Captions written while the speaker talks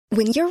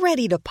When you're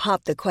ready to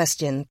pop the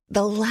question,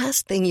 the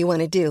last thing you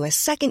want to do is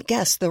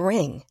second-guess the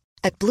ring.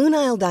 At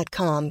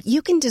BlueNile.com,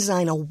 you can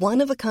design a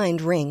one-of-a-kind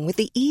ring with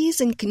the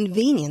ease and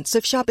convenience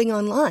of shopping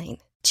online.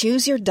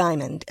 Choose your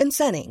diamond and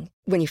setting.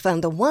 When you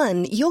find the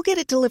one, you'll get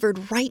it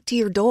delivered right to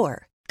your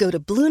door. Go to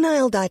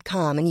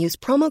BlueNile.com and use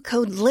promo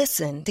code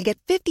LISTEN to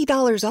get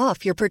 $50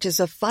 off your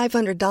purchase of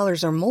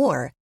 $500 or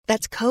more.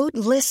 That's code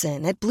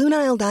LISTEN at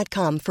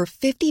BlueNile.com for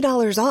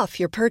 $50 off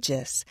your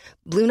purchase.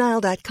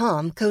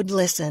 BlueNile.com, code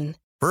LISTEN.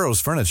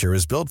 Burrow's furniture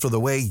is built for the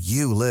way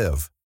you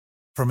live.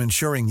 From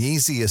ensuring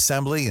easy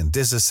assembly and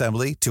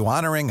disassembly to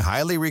honoring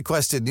highly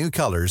requested new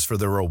colors for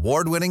their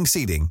award-winning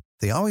seating,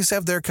 they always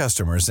have their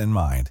customers in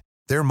mind.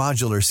 Their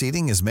modular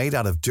seating is made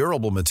out of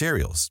durable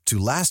materials to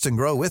last and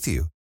grow with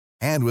you.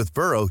 And with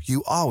Burrow,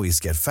 you always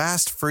get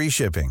fast, free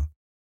shipping.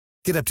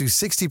 Get up to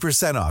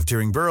 60% off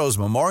during Burrow's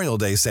Memorial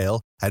Day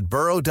sale at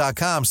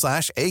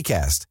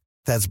burrow.com/ACAST.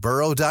 That's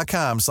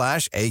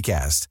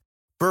burrow.com/ACAST.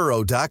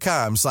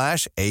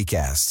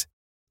 burrow.com/ACAST.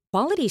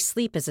 Quality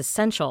sleep is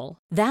essential.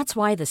 That's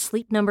why the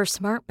Sleep Number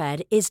Smart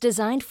Bed is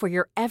designed for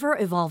your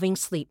ever-evolving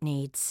sleep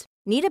needs.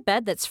 Need a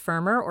bed that's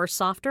firmer or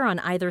softer on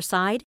either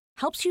side?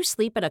 Helps you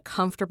sleep at a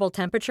comfortable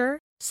temperature?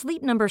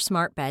 Sleep Number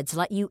Smart Beds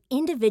let you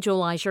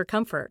individualize your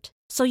comfort,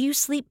 so you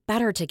sleep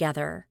better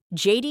together.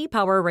 J.D.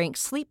 Power ranks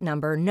Sleep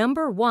Number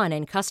 #1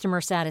 in customer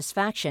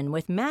satisfaction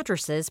with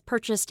mattresses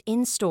purchased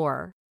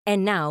in-store.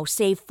 And now,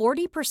 save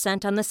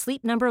 40% on the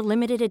Sleep Number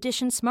Limited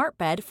Edition Smart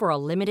Bed for a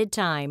limited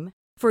time.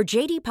 For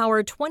J.D.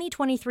 Power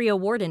 2023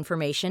 award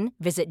information,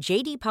 visit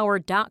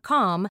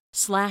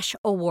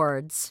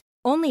jdpower.com/awards.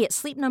 Only at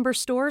Sleep Number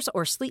stores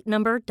or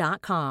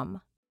sleepnumber.com.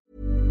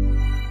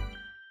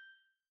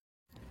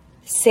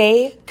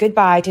 Say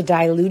goodbye to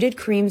diluted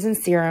creams and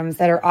serums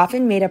that are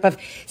often made up of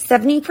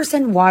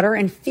 70% water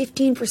and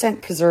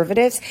 15%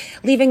 preservatives,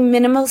 leaving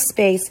minimal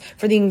space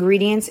for the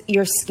ingredients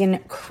your skin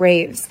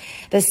craves.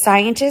 The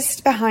scientists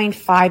behind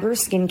Fiber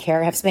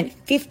Skincare have spent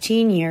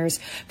 15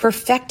 years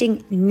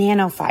perfecting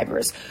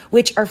nanofibers,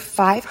 which are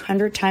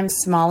 500 times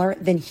smaller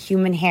than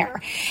human hair.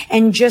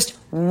 And just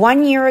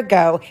 1 year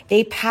ago,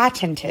 they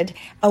patented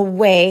a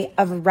way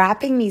of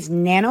wrapping these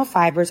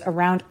nanofibers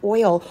around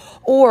oil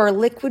or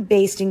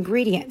liquid-based ingredients.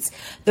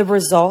 The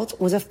result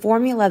was a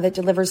formula that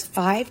delivers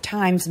 5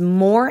 times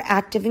more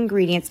active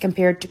ingredients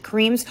compared to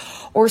creams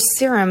or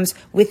serums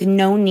with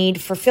no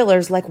need for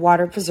fillers like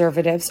water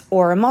preservatives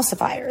or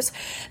emulsifiers.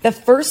 The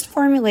first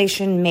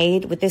formulation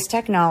made with this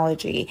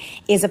technology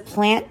is a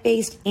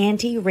plant-based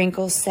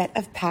anti-wrinkle set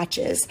of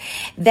patches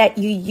that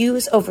you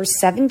use over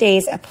 7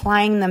 days,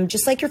 applying them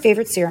just like your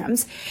favorite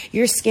serums.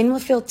 Your skin will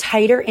feel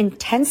tighter in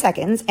 10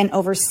 seconds, and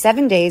over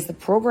 7 days, the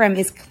program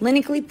is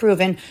clinically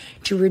proven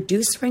to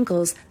reduce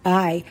wrinkles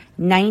by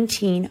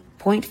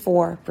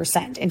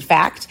 19.4%. In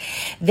fact,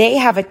 they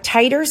have a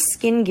tighter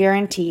skin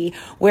guarantee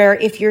where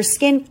if your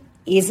skin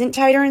isn't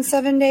tighter in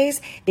 7 days,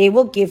 they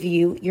will give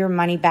you your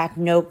money back,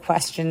 no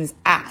questions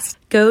asked.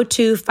 Go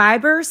to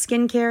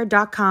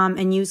fiberskincare.com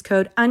and use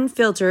code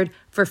UNFILTERED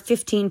for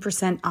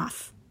 15%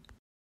 off.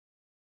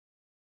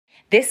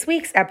 This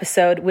week's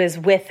episode was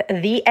with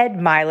the Ed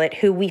Mylett,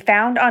 who we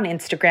found on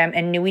Instagram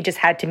and knew we just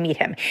had to meet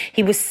him.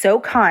 He was so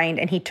kind,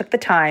 and he took the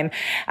time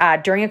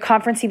during a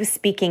conference he was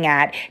speaking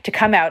at to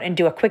come out and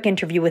do a quick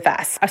interview with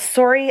us.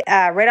 Sorry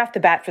right off the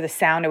bat for the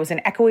sound. It was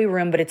an echoey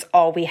room, but it's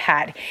all we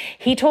had.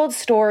 He told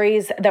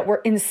stories that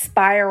were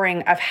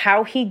inspiring of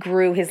how he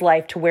grew his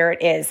life to where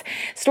it is.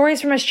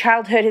 Stories from his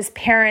childhood, his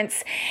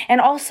parents,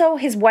 and also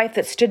his wife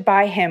that stood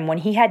by him when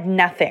he had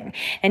nothing.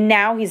 And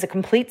now he's a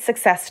complete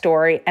success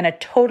story and a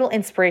total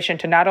inspiration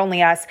to not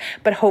only us,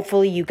 but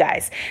hopefully you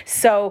guys.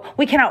 So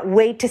we cannot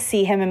wait to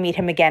see him and meet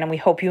him again, and we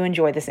hope you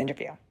enjoy this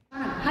interview.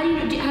 Have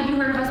you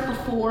heard of us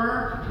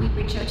before we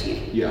reached out to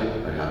you? Yeah,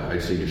 I have.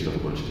 I've seen your stuff a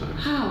bunch of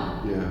times. How?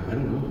 Yeah, I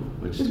don't know.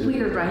 It's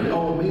weird, right?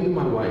 Oh, maybe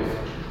my wife.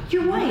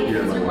 Your wife?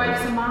 Yeah, your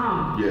wife's a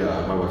mom.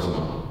 Yeah, my wife's a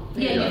mom.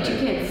 Yeah, you have 2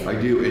 kids. I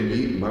do,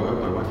 and my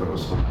wife and I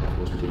was 5.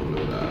 Most people don't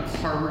know that.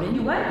 Harvard.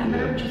 You what? You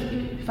met just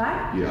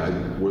 5? Yeah,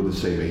 we're the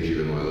same age,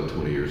 even though I live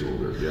 20 years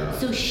older. Yeah.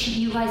 So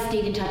you guys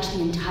stayed in touch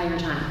the entire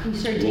time? You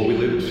started dating? Well,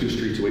 we lived 2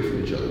 streets away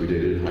from each other. We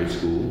dated in high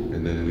school,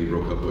 and then we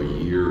broke up a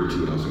year or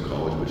 2 when I was in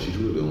college, but she's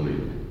really the only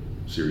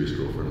serious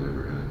girlfriend I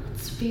ever had.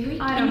 It's very...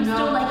 I don't know. And you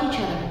still like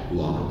each other?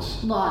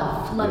 Lots.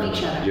 Love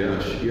each other.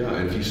 Yeah,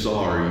 and if you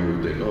saw her, you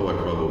would think, oh, I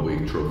probably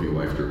trophy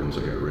wifed her once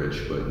I got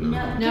rich, but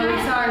no. No, we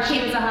saw her.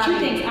 She was a hottie. 2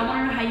 things. I want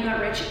to know how you got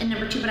rich, and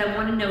number 2, but I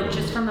want to know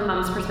just from a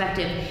mom's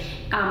perspective.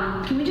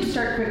 Can we just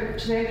start quick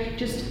today?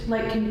 Just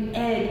like, can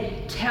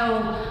Ed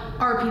tell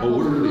our people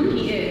who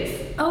he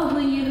is? Oh, who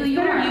you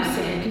better are? You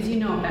say it, because you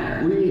know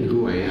better. What do you mean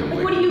who I am?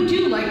 Like, what do you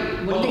do? Like,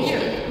 what do you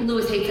do?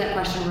 Lewis hates that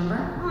question,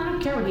 remember? Oh, I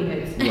don't care what he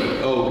hates. What?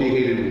 Oh, he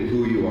hated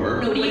who you are?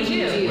 No, what do you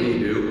do? What do you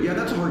do? Yeah,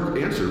 that's a hard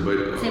answer,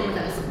 but... Same with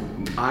us.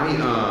 I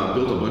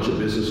built a bunch of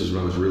businesses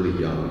when I was really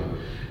young,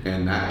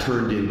 and that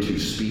turned into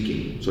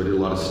speaking. So I did a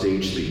lot of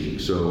stage speaking.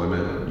 So I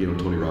met,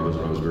 Tony Robbins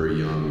when I was very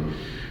young.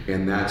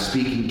 And that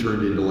speaking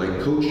turned into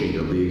like coaching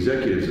of the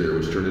executives there,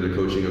 which turned into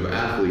coaching of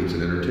athletes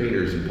and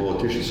entertainers and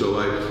politicians. So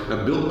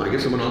I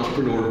guess I'm an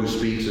entrepreneur who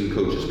speaks and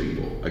coaches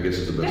people. I guess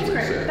is the best way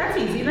to say it. That's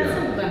easy. That's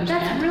simple to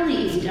understand. That's really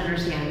easy to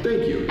understand.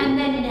 Thank you. And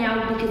then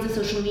now, because of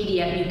social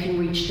media, you can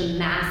reach the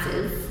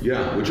masses.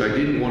 Yeah, which I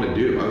didn't want to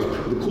do.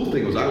 The cool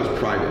thing was I was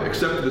private,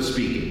 except for the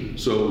speaking.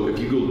 So if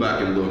you go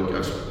back and look,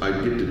 I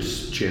get the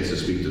chance to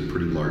speak to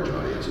pretty large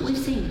audiences. We've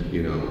seen.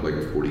 You know,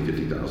 like 40,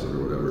 50,000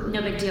 or whatever.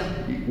 No big deal.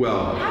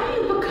 Well. How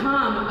do you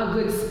become a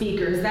good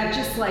speaker? Is that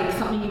just like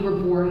something you were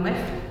born with?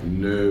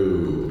 No,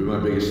 my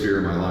biggest fear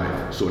in my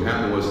life. So what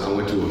happened was I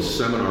went to a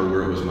seminar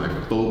where it was my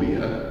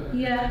phobia.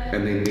 Yeah.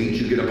 And they made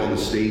you get up on the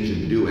stage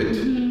and do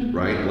it,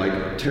 right?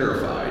 Like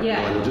terrified.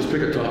 Yeah. Like, well, just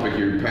pick a topic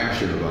you're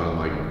passionate about. I'm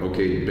like,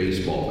 okay,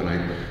 baseball. And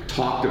I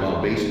talked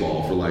about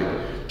baseball for like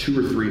 2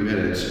 or 3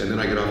 minutes, and then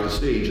I get off the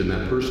stage, and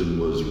that person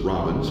was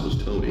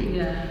Tony.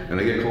 Yeah. And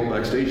I get called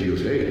backstage. He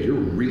goes, hey, you're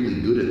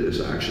really good at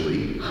this,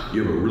 actually.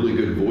 You have a really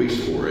good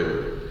voice for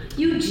it.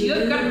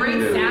 You've got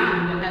great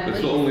sound. That's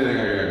the only thing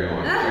I got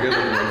going. I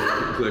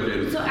got to click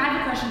in. So I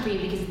have a question for you,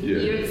 because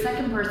you're the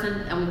second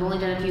person, and we've only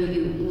done a few of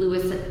you.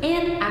 Lewis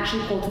and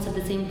actually Colton said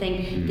the same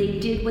thing. They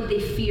did what they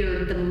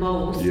feared the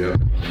most. Yeah.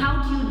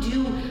 How do you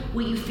do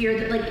what you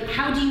fear? Like,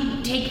 how do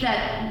you take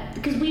that?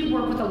 Because we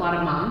work with a lot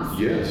of moms.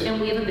 Yes.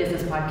 And we have a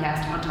business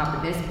podcast on top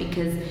of this,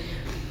 because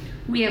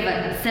we have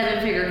a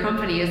 7-figure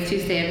company as 2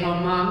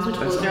 stay-at-home moms, which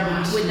blows our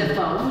mind, with the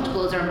phone, which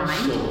blows our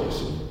mind. So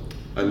awesome.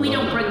 We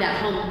don't bring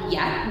that home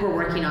yet. We're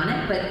working on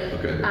it, but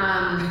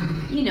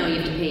you know, you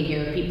have to pay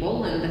your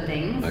people and the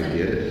things. I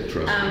get it.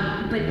 Trust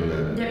me.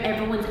 But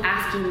everyone's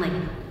asking like,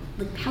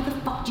 how the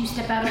fuck do you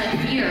step out of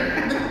that fear?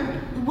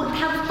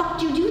 How the fuck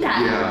do you do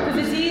that? Yeah.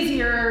 Because it's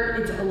easier.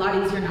 It's a lot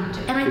easier not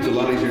to. And I It's think a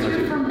lot it's easier not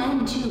easier to. for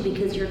men too,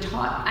 because you're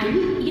taught.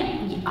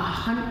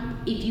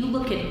 If you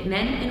look at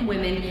men and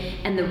women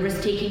and the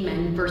risk-taking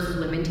men versus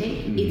women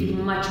take, it's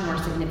much more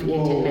significant.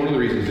 Well, in men. one of the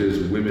reasons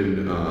is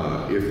women,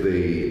 if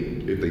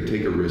they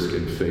take a risk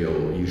and fail,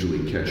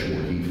 usually catch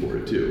more heat for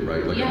it too,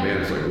 right? Like a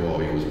man, it's like, well,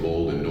 he was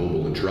bold and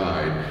noble and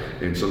tried,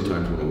 and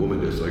sometimes when a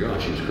woman does, it's like, oh,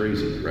 she's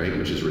crazy, right?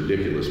 Which is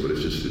ridiculous, but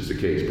it's the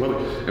case.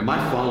 Probably, and my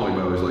following,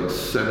 by the way, is like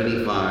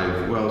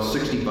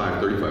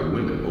 65, 35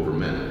 women over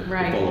men.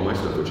 Right. Who follow my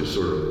stuff, which is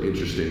sort of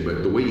interesting.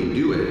 But the way you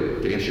do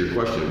it, to answer your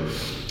question,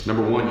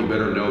 number one, you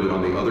better know that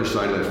on the other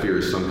side of that fear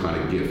is some kind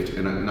of gift.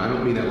 And I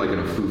don't mean that like in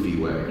a foofy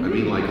way. I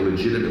mean like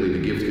legitimately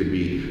the gift could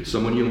be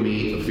someone you'll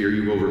meet, a fear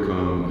you've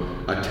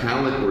overcome, a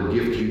talent or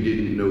gift you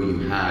didn't know you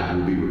had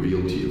will be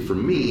revealed to you. For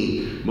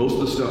me, most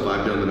of the stuff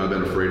I've done that I've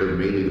been afraid of,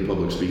 mainly the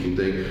public speaking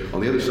thing,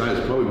 on the other side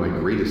is probably my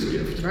greatest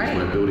gift. Right. Is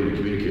my ability to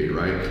communicate,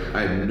 right?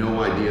 I had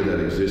no idea that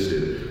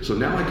existed. So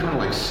now I kind of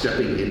like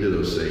stepping into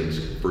those things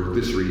for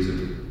this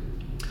reason.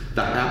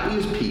 The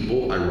happiest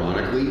people,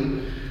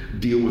 ironically,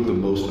 deal with the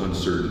most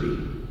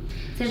uncertainty.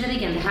 Say that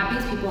again. The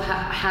happiest people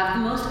have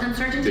the most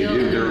uncertainty. They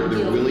do.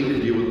 They're willing to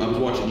deal with. I was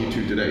watching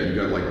YouTube today. You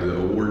got like the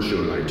award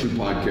show tonight, 2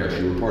 podcasts.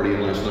 You were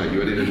partying last night.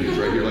 You had interviews,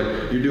 right?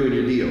 You're doing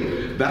your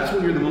deal. That's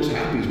when you're the most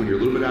happy, is when you're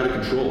a little bit out of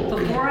control.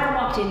 Before I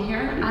walked in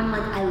here, I'm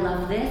like, I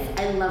love this.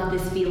 I love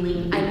this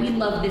feeling. We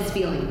love this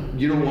feeling.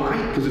 You know why?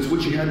 Because it's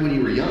what you had when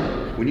you were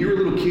young. When you were a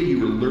little kid, you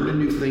were learning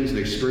new things and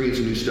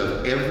experiencing new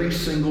stuff every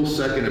single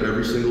second of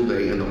every single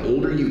day. And the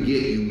older you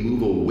get, you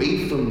move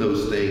away from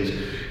those things.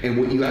 And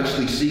what you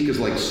actually seek is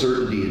like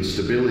certainty and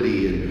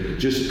stability and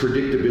just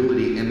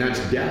predictability, and that's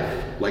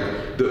death. Like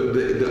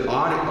the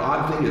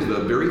odd thing is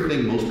the very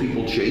thing most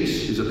people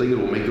chase is the thing that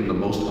will make them the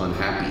most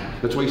unhappy.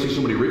 That's why you see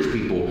so many rich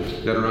people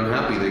that are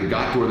unhappy. They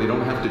got to where they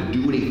don't have to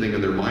do anything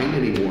in their mind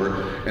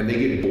anymore, and they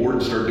get bored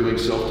and start doing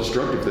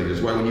self-destructive things.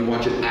 That's why when you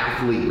watch an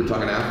athlete, we're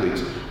talking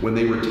athletes, when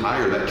they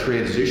retire, that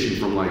transition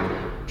from like,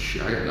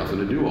 I got nothing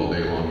to do all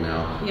day long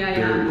now.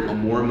 They're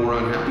more and more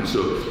unhappy.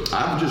 So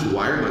I've just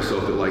wired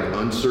myself that like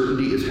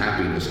uncertainty is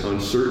happiness,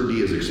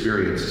 uncertainty is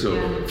experience.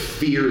 So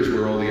fear is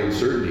where all the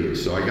uncertainty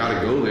is. So I got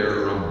to go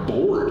there or I'm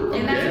bored.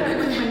 And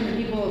that's when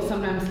people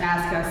sometimes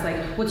ask us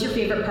like, what's your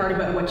favorite part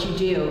about what you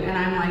do? And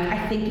I'm like,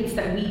 I think it's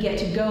that we get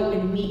to go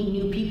and meet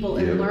new people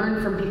and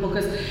learn from people.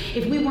 Because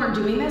if we weren't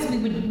doing this,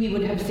 we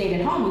would have stayed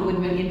at home. We would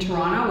have been in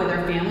Toronto with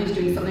our families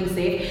doing something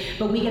safe.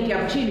 But we get the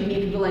opportunity to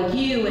meet people like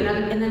you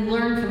and then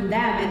learn from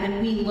them. And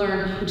then we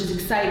learn, which is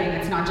exciting.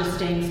 It's not just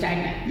staying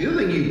stagnant. The other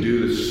thing you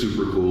do that's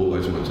super cool, I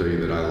just want to tell you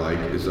that I like,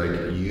 is like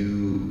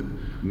you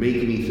make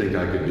me think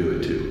I could do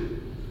it too.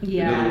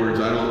 Yeah. In other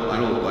words, I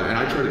don't, and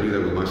I try to do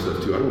that with my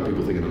stuff too. I don't want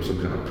people thinking I'm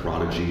some kind of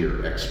prodigy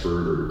or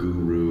expert or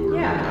guru or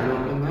like,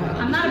 I'm not.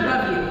 I'm not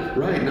above you.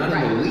 Right, not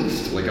in the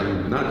least. Like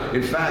I'm not.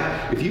 In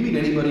fact, if you meet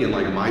anybody in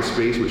like my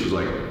space, which is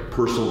like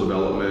personal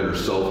development or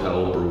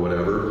self-help or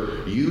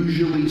whatever,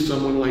 usually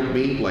someone like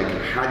me like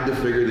had to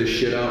figure this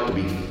shit out to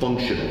be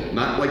functional,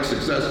 not like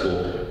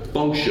successful.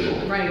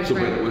 Functional. Right. So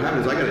what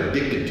happens is I got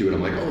addicted to it.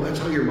 I'm like, oh, that's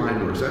how your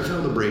mind works. That's how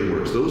the brain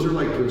works. Those are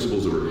like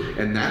principles that were,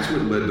 and that's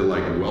what led to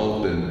like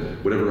wealth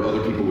and whatever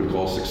other people would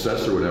call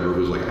success or whatever. It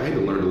was like I had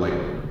to learn to like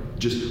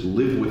just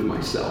live with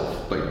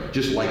myself, like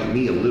just like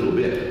me a little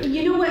bit.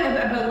 You know what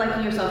about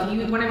liking yourself?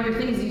 One of your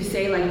things you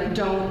say like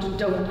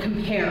don't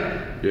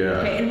compare. Yeah.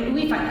 Okay, and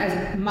we find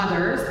as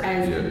mothers,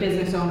 as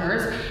business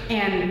owners,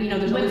 and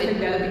there's always going to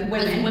be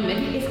women.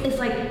 It's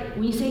like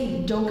when you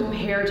say don't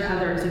compare to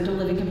others and don't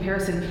live in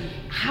comparison.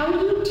 How do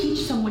you teach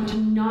someone to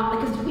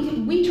not? Because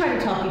we try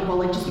to tell people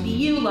like just be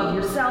you, love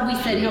yourself. We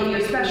said you're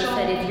special.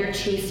 We said if you're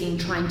chasing,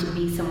 trying to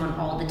be someone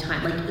all the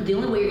time, like the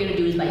only way you're going to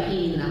do is by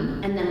eating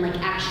them and then like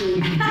actually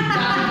diving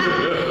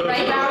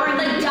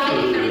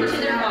them into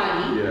their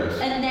body. Yes.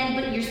 And then,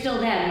 but you're still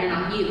them. You're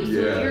not you. So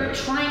if you're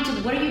trying to,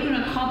 what are you going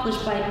to accomplish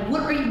by?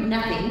 What are you?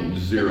 Nothing.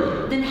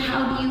 Zero. Then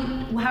how do you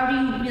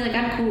be like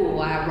I'm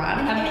cool? I'm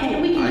cool.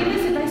 And we can give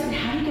this advice, but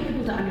how do you get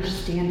people to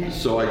understand it?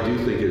 So I do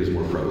think it is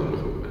more prevalent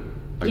with women.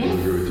 I do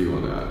agree with you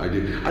on that. I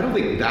do. I don't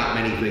think that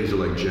many things are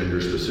like gender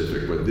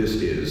specific, but this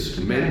is.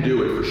 Men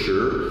do it for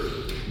sure,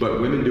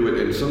 but women do it,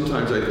 and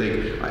sometimes I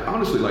think,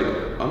 honestly, like,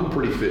 I'm a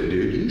pretty fit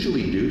dude.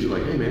 Usually dudes are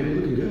like, hey man, you're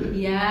looking good.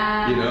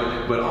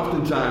 Yeah. But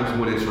oftentimes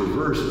when it's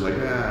reversed, it's like,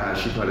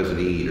 she probably doesn't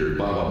eat, or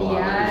blah, blah, blah.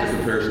 Yes. It's a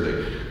comparison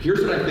thing.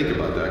 Here's what I think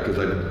about that, because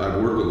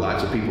I've worked with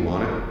lots of people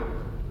on it.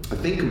 I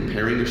think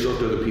comparing yourself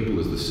to other people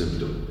is the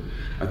symptom.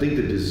 I think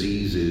the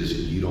disease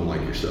is you don't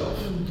like yourself.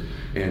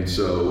 And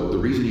so the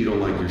reason you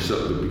don't like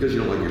yourself, because you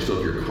don't like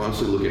yourself, you're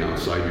constantly looking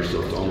outside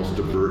yourself to almost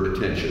divert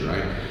attention,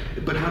 right?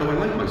 But how do I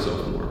like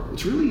myself more?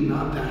 It's really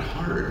not that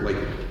hard.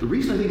 Like, the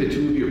reason I think the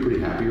two of you are pretty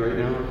happy right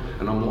now,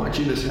 and I'm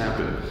watching this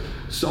happen,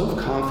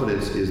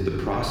 self-confidence is the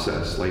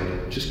process.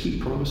 Like, just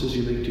keep promises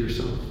you make to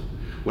yourself.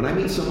 When I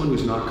meet someone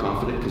who's not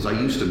confident, because I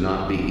used to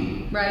not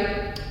be,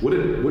 right? What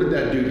did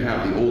that dude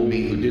have, the old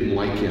me who didn't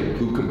like him,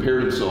 who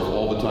compared himself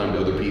all the time to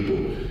other people?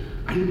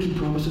 I didn't keep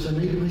promises I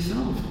made to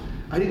myself.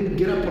 I didn't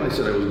get up when I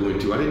said I was going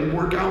to. I didn't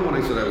work out when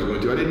I said I was going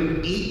to. I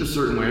didn't eat a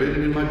certain way. I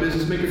didn't in my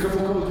business make a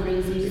couple of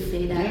crazy to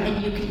say that. Yeah.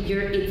 And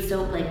it's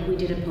so like we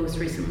did a post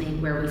recently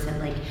where we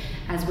said like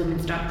as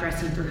women stop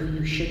dressing for who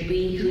you should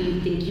be, who you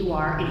think you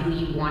are, and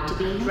who you want to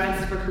be,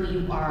 dress for who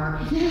you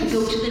are. Yes.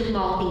 Go to the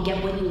mall and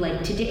get what you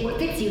like today, what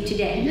fits you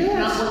today,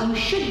 not what you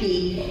should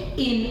be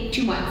in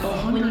 2 months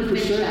 100%. when you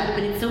finish that.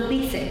 But it's so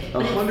basic.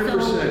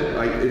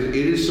 100%. It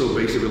is so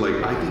basic. But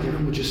like, I think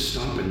everyone would just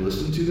stop and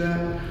listen to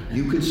that.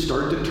 You could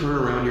start to turn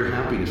around your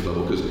happiness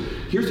level. Because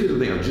here's the other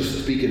thing. I'm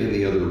just speaking in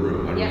the other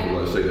room. I don't know if you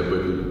want to say that,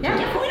 but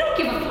we don't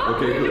give a fuck.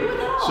 Okay, good.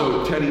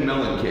 So Teddy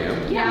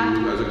Mellencamp,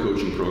 who has a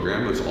coaching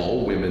program, it's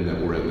all women that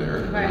were in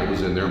there. Right. And I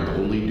was in there. I'm the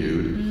only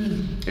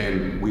dude.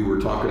 And we were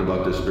talking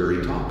about this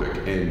very topic.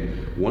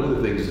 And one of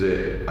the things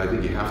that I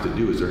think you have to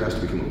do is there has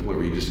to become a point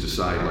where you just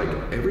decide, like,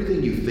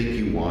 everything you think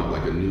you want,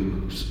 like a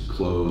new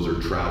clothes or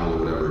travel or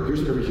whatever,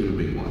 here's what every human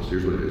being wants.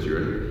 Here's what it is. You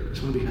ready? I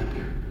just want to be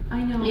happier.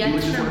 I know. Yeah, You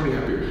just want to be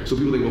happier. So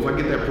people think, well, if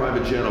I get that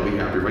private jet, I'll be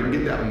happier. If I can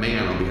get that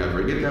man, I'll be happier.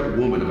 If I get that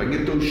woman, if I can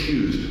get those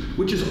shoes,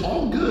 which is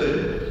all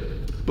good,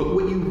 but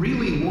what you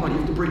really want, you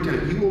have to break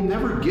down. You will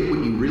never get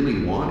what you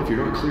really want if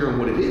you're not clear on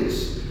what it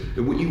is.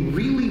 And what you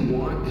really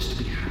want is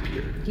to be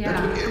happier. Yeah.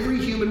 That's what every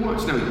human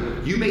wants. Now,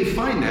 you may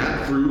find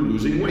that through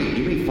losing weight.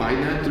 You may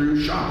find that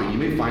through shopping. You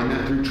may find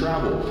that through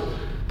travel.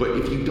 But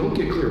if you don't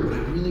get clear, what I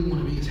really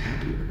want to be is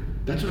happier.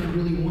 That's what I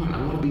really want. I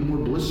want to be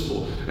more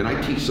blissful. And I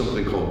teach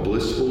something called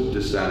blissful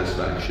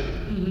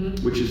dissatisfaction,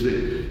 which is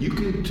that you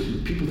can,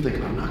 people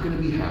think, I'm not going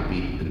to be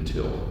happy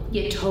until.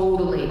 Yeah,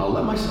 totally. I'll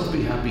let myself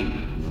be happy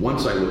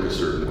once I look a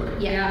certain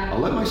way. Yeah. I'll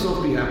let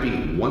myself be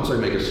happy once I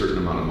make a certain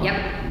amount of money.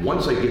 Yep.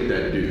 Once I get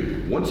that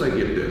dude. Once I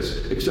get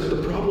this. Except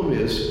the problem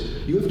is,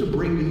 you have to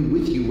bring you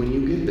with you when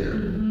you get there.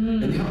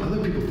 And now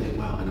other people think,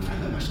 well, and if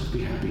I let myself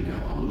be happy now,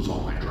 I'll lose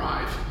all my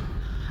drive.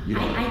 You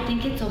know? I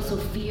think it's also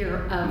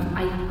fear of,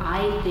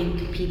 I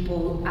think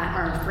people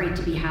are afraid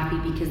to be happy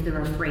because they're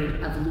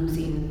afraid of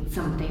losing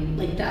something,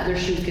 like the other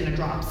shoe's gonna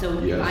drop. So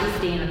if I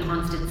stay in a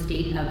constant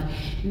state of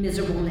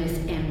miserableness,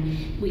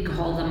 and we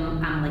call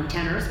them like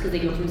tenors, because they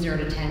go from 0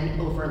 to 10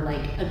 over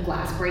like a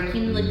glass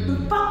breaking, like the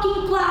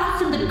fucking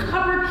glass in the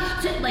cupboard,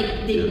 so,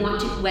 like they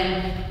want to,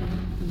 when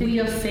they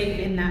feel safe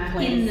in that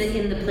place.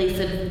 In the place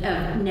of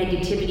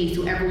negativity,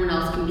 so everyone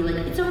else can be like,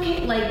 it's okay,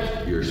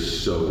 like. You're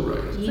so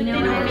right. It's like they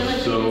don't feel like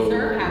they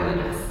deserve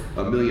happiness.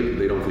 A million,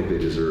 they don't think they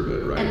deserve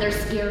it, right? And they're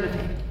scared of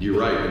it. You're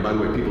right. And by the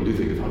way, people do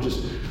think, if I'll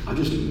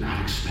just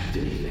not expect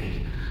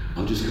anything.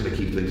 I'll just kind of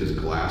keep things as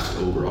glassed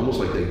over, almost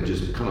like they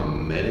just kind of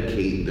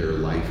medicate their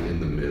life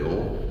in the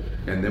middle.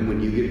 And then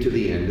when you get to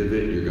the end of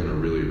it, you're going to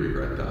really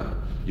regret that.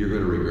 You're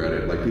going to regret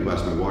it. Like, people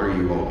ask me, why are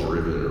you all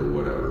driven or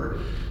whatever?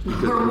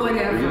 Because, or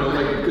whatever. You know,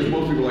 like, because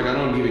most people are like, I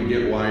don't even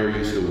get why are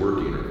you still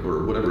working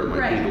or whatever it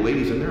might be. The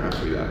ladies in there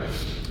ask me that.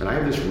 And I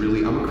have this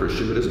I'm a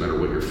Christian, but it doesn't matter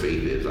what your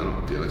faith is.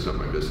 It's not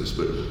my business.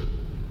 But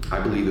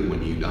I believe that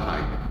when you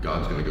die,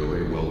 God's going to go,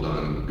 hey, well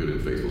done, good and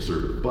faithful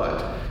servant.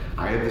 But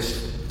I have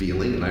this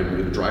feeling, and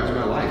it drives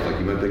my life. Like,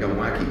 you might think I'm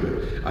wacky,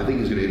 but I think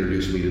he's going to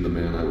introduce me to the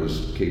man I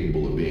was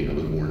capable of being, I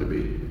was born to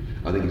be.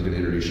 I think he's going to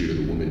introduce you to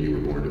the woman you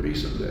were born to be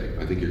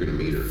someday. I think you're going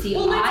to meet her. See,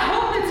 well, let's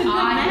hope it's a good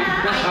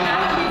match.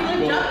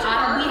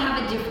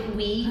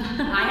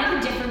 I have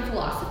a different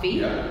philosophy.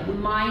 Yeah.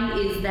 Mine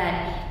is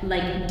that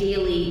like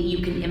daily you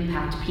can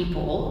impact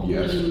people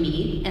Yes. you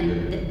meet,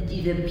 and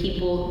the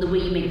people, the way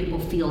you make people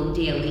feel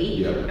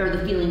daily, or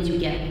the feelings you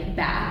get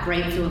back,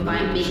 right? So if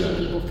I'm making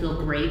people feel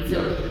great,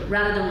 so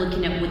rather than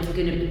looking at what's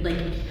going to be,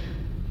 like,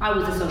 I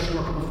was a social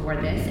worker before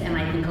this, and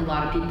I think a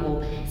lot of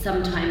people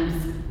sometimes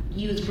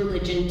use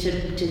religion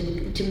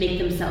to make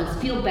themselves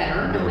feel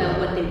better about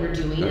what they were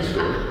doing.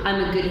 And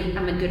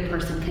I'm a good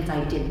person because I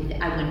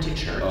went to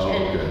church,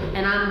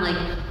 and I'm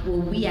like, well,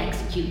 we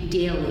execute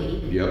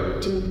daily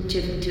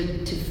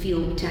to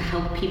feel, to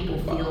help people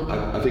feel.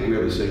 I think we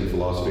have the same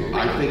philosophy.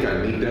 Right. I think I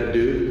meet that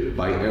dude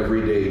by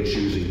every day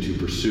choosing to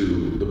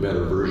pursue the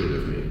better version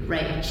of me.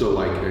 Right. So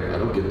like, I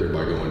don't get there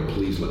by going,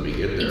 please let me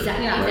get there.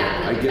 Exactly. Right?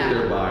 Exactly. I get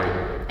there by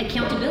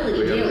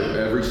accountability daily.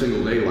 Every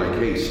single day, like,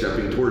 hey,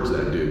 stepping towards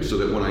that dude, so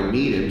that when I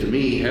meet him, to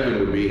me, heaven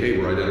would be, hey,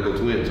 we're identical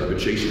twins. I've been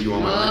chasing you all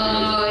my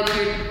life.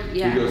 He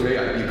goes,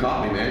 hey, you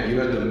caught me, man. You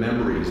had the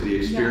memories, the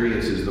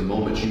experiences, the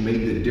moments. You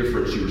made the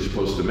difference you were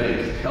supposed to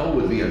make. Hell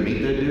with me, I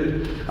meet that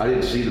dude. I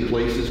didn't see the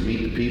places,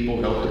 meet the people,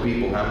 help the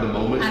people, have the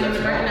moments.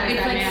 It's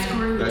like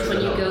Scrooge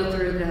when you go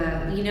through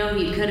the, you know,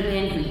 who you could have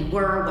been, who you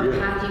were, what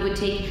path you would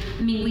take.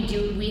 I mean,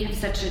 we have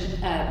such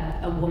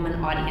a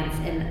woman audience,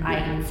 and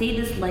I say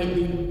this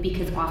lightly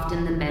because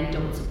often the men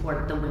don't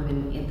support the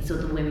women, so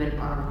the women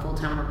are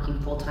full-time working,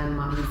 full-time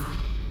moms,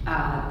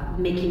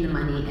 making the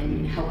money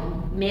and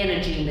help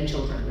managing the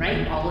children,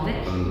 right? All of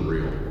it.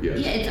 Unreal. Yes.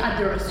 Yeah, it's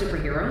they're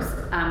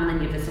superheroes, and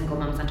then you have the single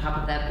moms on top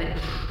of that. But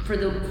for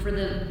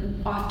the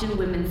often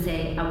women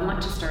say, I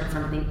want to start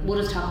something.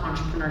 We'll just talk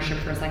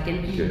entrepreneurship for a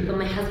second, but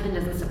my husband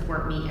doesn't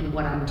support me in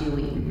what I'm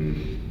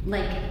doing.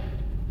 Like,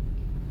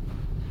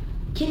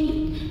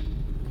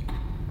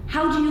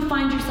 how do you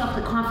find yourself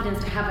the confidence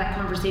to have that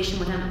conversation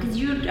with him? Because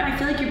I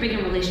feel like you're big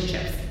in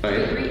relationships. Do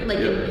you agree? Like,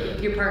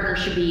 your partner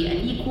should be an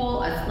equal.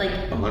 Like,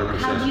 100%.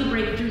 How do you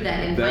break through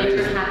that and find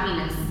your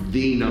happiness?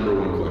 The number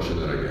one question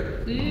that I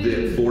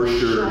get. For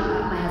sure.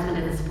 My husband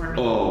doesn't support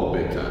me. Oh,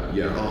 big time.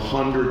 Yeah,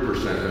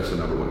 100%. That's the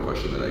number one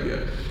question that I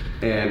get.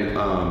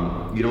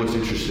 And you know, it's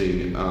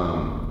interesting.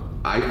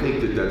 I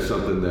think that that's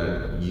something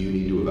that you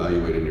need to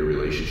evaluate in your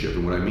relationship.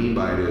 And what I mean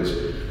by it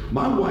is,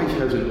 my wife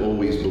hasn't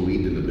always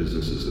believed in the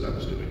businesses that I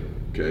was doing.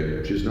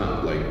 Okay, she's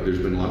not, like, there's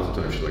been lots of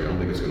times she's like, I don't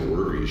think it's going to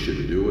work, or you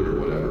shouldn't do it, or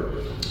whatever.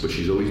 But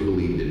she's always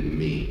believed in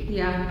me.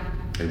 Yeah.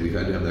 And we've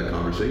had to have that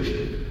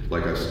conversation.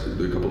 Like, a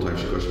couple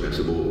times she questioned me. I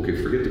said, well,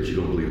 okay, forget that you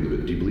don't believe in the.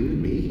 Do you believe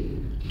in me?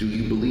 Do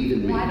you believe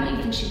in me? Why don't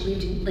you think she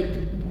believed in? Like,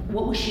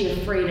 what was she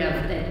afraid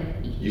of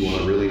that? You want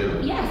to really know?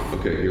 Yes.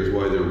 Okay, here's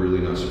why they're really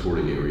not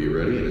supporting you. Are you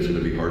ready? And it's going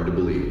to be hard to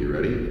believe. You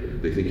ready?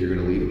 They think you're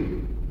going to leave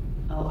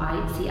them. Oh,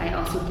 I see. I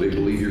also think they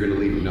believe you're going to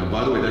leave them. Now,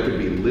 by the way, that could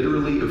be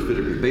literally or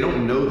figuratively. They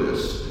don't know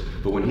this.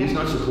 But when he's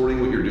not supporting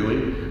what you're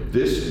doing,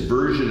 this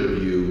version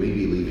of you may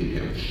be leaving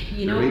him.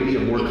 There may be a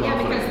more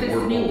confident, because this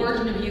more new bold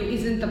version of you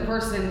isn't the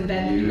person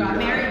that you got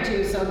married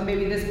to, so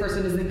maybe this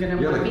person isn't going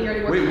to want to be here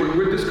anymore. Wait,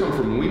 where'd this come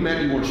from? When we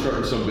met, you weren't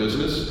starting some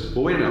business.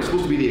 Well, wait a minute, I'm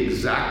supposed to be the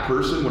exact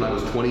person when I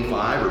was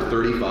 25 or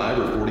 35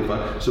 or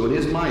 45. So in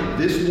his mind,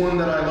 this one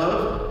that I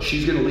love,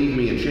 she's going to leave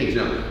me and change.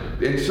 Now,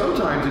 and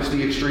sometimes it's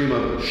the extreme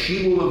of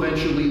she will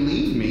eventually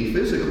leave me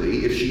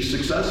physically if she's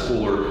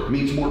successful or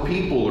meets more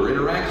people or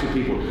interacts with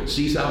people,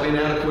 sees how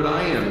inadequate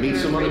I am,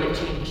 meets some other.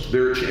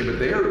 But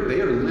they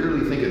are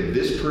literally thinking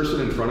this person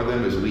in front of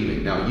them is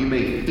leaving. Now, you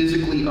may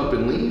physically up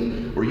and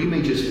leave, or you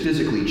may just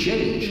physically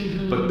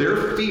change. But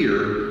their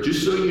fear,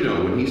 just so you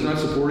know, when he's not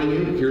supporting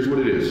you, here's what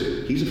it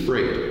is. He's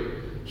afraid.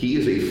 He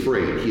is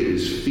afraid. He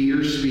is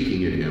fear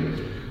speaking in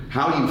him.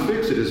 How you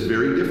fix it is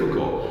very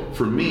difficult.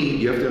 For me,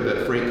 you have to have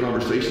that frank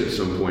conversation at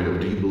some point of,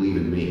 do you believe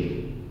in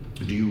me?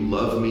 Do you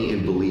love me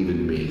and believe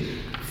in me?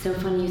 It's so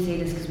funny you say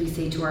this because we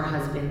say to our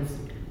husbands,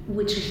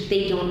 which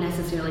they don't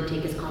necessarily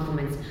take as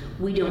compliments,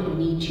 we don't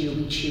need you,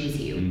 we choose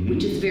you,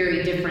 which is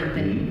very different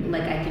than,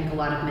 like, I think a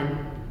lot of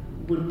men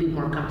would be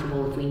more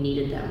comfortable if we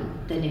needed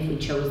them than if we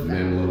chose them.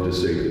 Men love to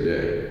save the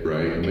day,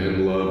 right?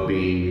 Men love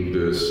being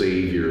the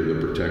savior, the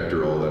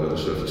protector, all that other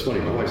stuff. It's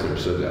funny, my wife's never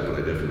said that, but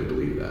I definitely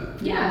believe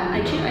that. Yeah,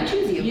 I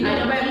choose you. You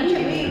know, but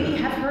we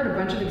have heard a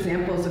bunch of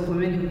examples of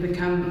women who've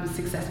become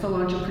successful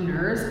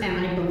entrepreneurs,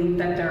 and I believe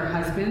that their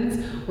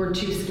husbands were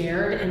too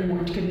scared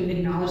and couldn't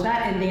acknowledge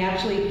that, and they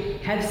actually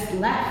have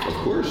left. Of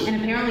course. And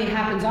apparently it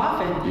happens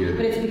often. Yeah.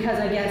 But it's because,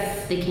 I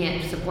guess, they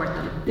can't support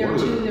them. They're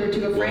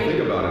too afraid. Well,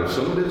 think about it. If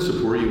someone didn't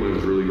support you when it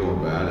was really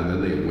going bad, and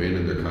then they win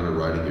and they're kind of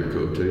riding your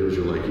coattails,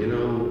 you're like, you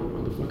know,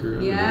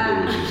 motherfucker, I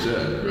remember what you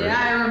said. Right? Yeah,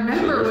 I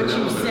remember what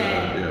you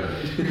said.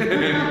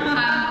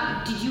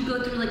 Did you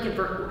go through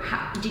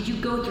did you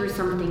go through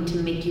something to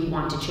make you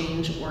want to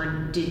change,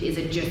 or is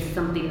it just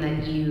something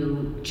that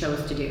you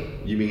chose to do?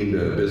 You mean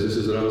the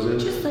businesses that I was in?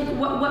 Just like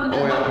what?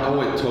 I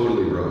went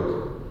totally broke.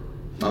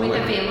 With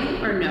a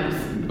family or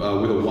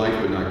no? With a wife,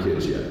 but not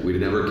kids yet. We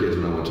didn't have our kids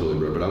when I went totally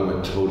broke, but I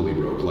went totally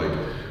broke. Like,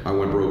 I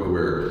went broke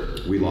where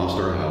we lost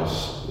our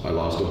house. I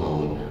lost a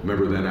home.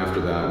 Remember then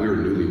after that, we were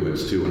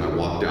newlyweds too, and I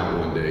walked out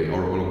one day,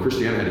 or when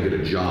Christiana had to get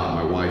a job,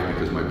 my wife,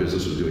 because my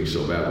business was doing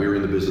so bad. We were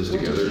in the business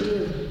together. What did she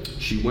do?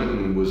 She went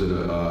and was in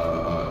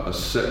a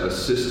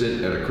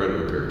assistant at a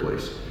credit repair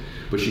place.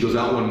 But she goes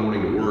out one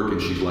morning to work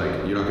and she's like,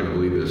 "You're not going to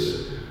believe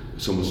this.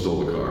 Someone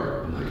stole the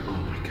car." I'm like, "Oh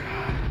my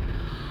God."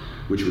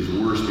 Which was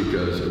worse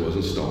because it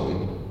wasn't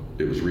stolen.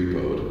 It was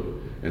repoed.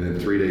 And then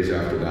 3 days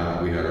after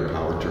that, we had our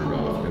power turned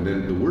off. And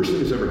then the worst thing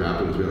that's ever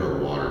happened is we had our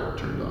water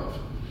turned off.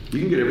 You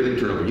can get everything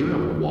turned off, but you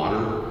have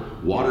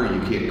water,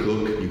 you can't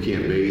cook, you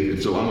can't bathe.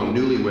 And so I'm a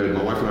newlywed.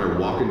 My wife and I are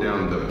walking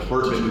down the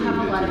apartment. Did you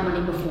have a lot of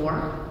money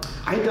before?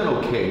 I had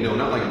done okay. No,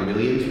 not like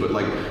millions, but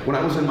like when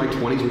I was in my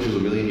 20s, which was a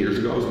million years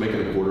ago, I was making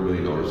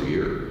 $250,000 a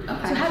year.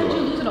 Okay. So how did you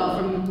lose it all?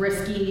 From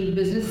risky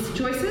business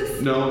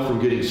choices? No, from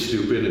getting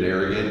stupid and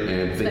arrogant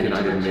and thinking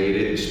I had made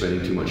it and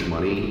spending too much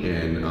money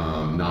and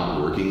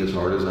not working as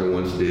hard as I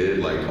once did,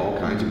 like all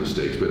kinds of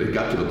mistakes. But it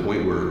got to the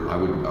point where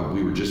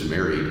we were just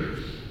married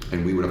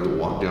and we would have to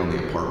walk down the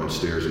apartment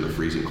stairs in the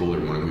freezing cold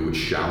every morning. We would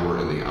shower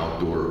in the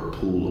outdoor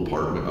pool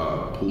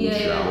shower.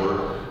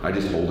 Yeah. I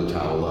just hold a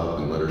towel up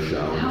and let her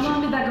shower. How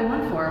long did that go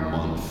on for? A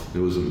month. It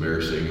was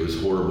embarrassing. It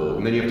was horrible.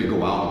 And then you have to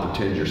go out and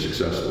pretend you're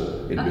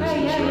successful in business,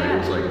 right? Yeah. It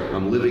was like,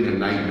 I'm living a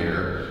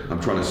nightmare. I'm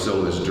trying to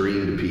sell this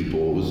dream to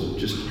people. It was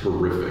just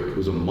horrific. It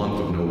was a month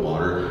of no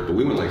water. But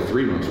we went like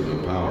 3 months with no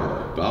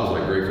power. But I was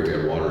like grateful we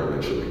had water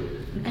eventually.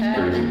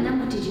 And then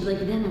what did you, like,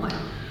 then what?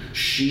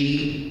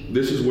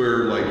 This is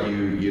where like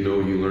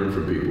you learn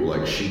from people.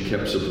 Like she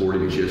kept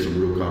supporting me. She had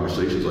some real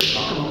conversations like,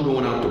 "How come I'm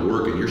going out to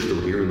work and you're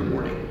still here in the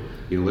morning?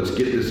 Let's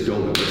get this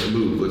going. Let's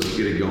move. Let's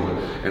get it going."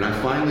 And I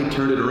finally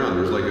turned it around.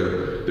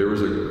 There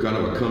was a kind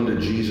of a come to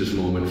Jesus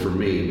moment for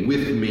me,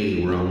 with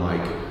me, where I'm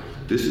like,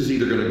 this is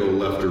either going to go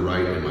left or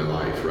right in my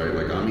life, right?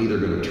 Like I'm either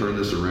going to turn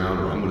this around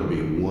or I'm going to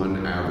be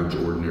one average,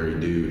 ordinary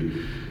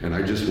dude. And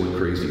I just went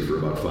crazy for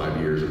about 5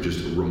 years of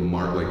just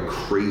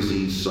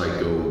crazy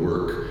psycho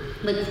work.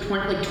 Like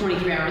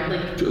 23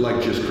 hours,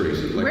 like just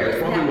crazy. Like that's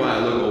probably why I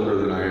look older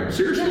than I am.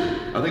 Seriously,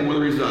 yeah. I think one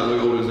of the reasons I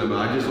look older than them,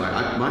 my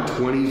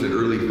 20s and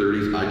early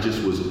 30s, I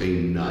just was a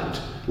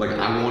nut. Like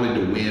I wanted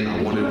to win.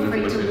 I wanted to win. Are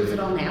you afraid to lose it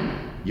all now?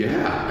 Yeah,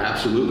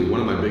 absolutely. One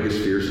of my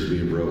biggest fears is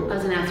being broke. I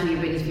was gonna ask what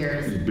your biggest fear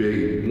is.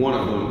 Big. One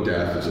of them,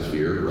 death, is a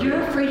fear. Right?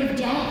 You're afraid of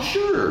death?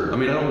 Sure. I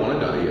mean, I don't want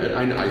to die yet.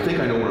 I think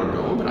I know where I'm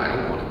going, but I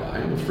don't want to die.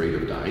 I'm afraid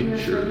of dying. You're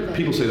sure.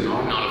 People say, "No,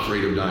 I'm not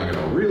afraid of dying at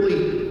all."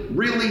 Really?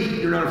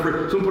 You're not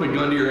afraid? Someone put a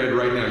gun to your head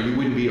right now, you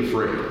wouldn't be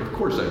afraid. Of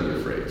course I'd be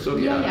afraid. So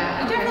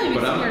yeah. I'd definitely be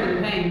scared of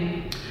the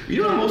pain.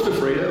 You know what I'm most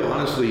afraid of,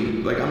 honestly?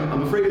 Like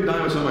I'm afraid of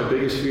dying. That's not my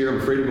biggest fear. I'm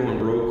afraid of going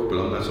broke,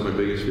 but that's not my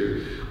biggest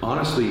fear.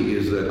 Honestly,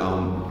 is that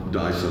I'll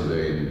die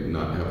someday and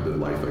not have the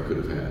life I could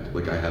have had.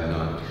 Like I have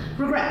not.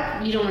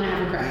 Regret. You don't want to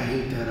have regret. I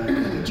hate that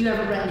idea. Do you have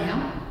regret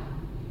now?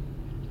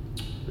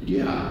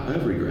 Yeah, I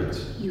have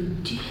regrets. You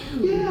do?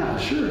 Yeah,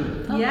 sure.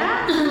 Okay.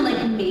 Yeah?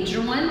 Like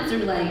major ones or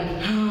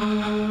like?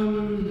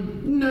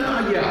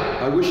 No, yeah.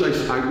 I wish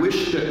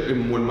that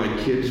when my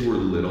kids were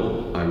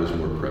little, I was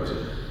more present.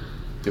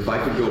 If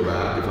I could go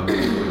back, if I'm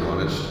being really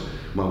honest,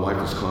 my wife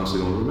was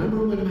constantly going,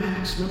 "Remember when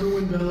Max? Remember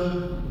when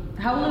Bella?"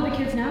 How old are the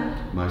kids now?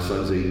 My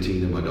son's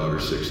 18 and my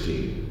daughter's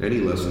 16. Any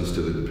lessons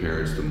to the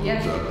parents, the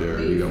moms out there?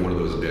 Please. You got one of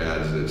those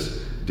dads that's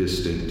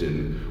distant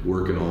and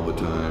working all the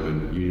time,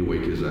 and you need to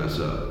wake his ass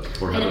up.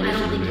 Or I don't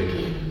think you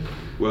can.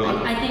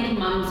 Well, I think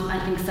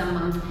some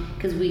moms,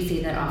 because we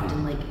say that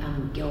often, like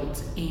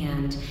guilt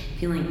and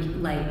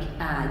feeling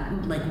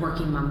like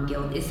working mom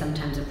guilt is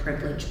sometimes a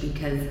privilege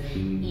because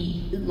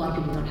a lot of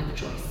people don't have a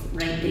choice,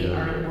 right? They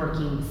are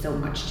working so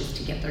much just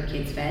to get their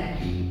kids fed.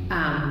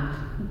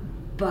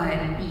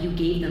 But you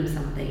gave them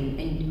something,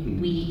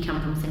 and we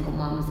come from single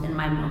moms, and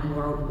my mom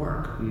would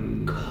work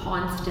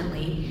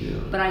constantly. Yeah.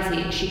 But I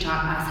say she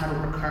taught us how to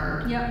work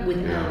hard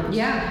without.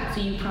 Yeah.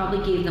 So you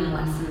probably gave them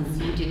lessons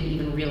you didn't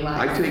even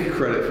realize. I take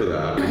credit for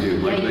that. I do.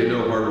 Like they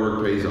know hard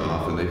work pays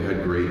off, and they've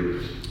had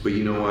great. But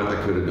you know what? I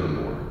could have done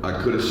more.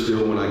 I could have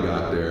still, when I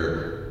got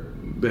there,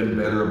 been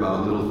better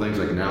about little things.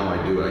 Like now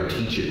I do it. I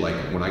teach it. Like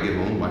when I get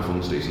home, my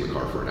phone stays in the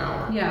car for an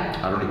hour. Yeah.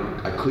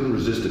 I couldn't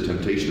resist the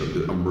temptation of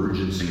the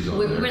emergencies on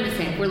there. We're the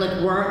same. We're like,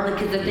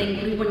 because the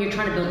thing, when you're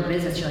trying to build a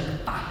business, you're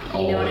like, fuck.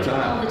 You know what I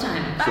mean? All the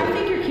time. So, I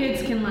think your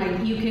kids can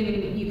you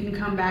can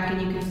come back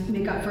and you can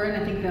make up for it.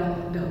 And I think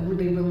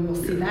they really will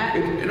see that.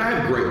 And I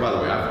have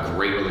a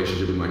great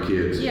relationship with my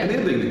kids. Yeah. And the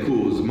other thing that's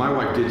cool is my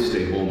wife did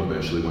stay home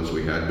eventually once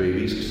we had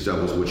babies because that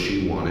was what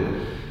she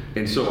wanted.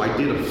 And so I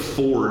did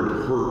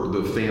afford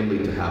the family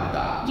to have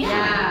that.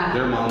 Yeah.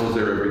 Their mom was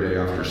there every day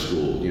after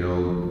school.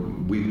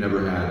 We've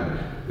never had,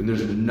 and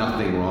there's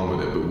nothing wrong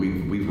with it, but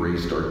we've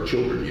raised our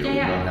children. We've not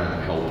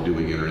had help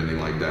doing it or anything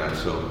like that.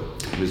 So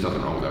there's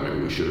nothing wrong with that.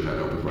 Maybe we should have had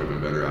help. We've probably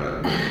been better at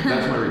it. But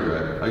that's my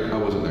regret. I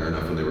wasn't there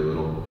enough when they were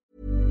little.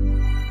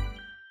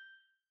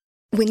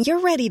 When you're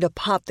ready to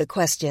pop the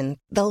question,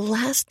 the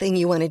last thing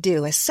you want to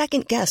do is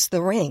second guess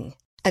the ring.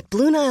 At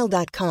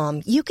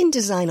BlueNile.com, you can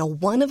design a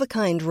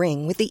one-of-a-kind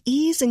ring with the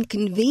ease and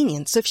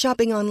convenience of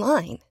shopping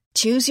online.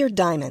 Choose your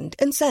diamond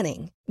and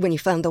setting. When you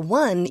find the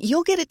one,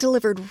 you'll get it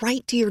delivered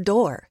right to your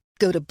door.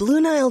 Go to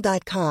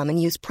BlueNile.com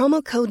and use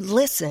promo code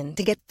LISTEN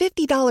to get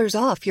 $50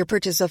 off your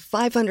purchase of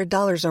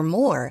 $500 or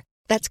more.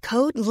 That's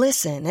code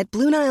LISTEN at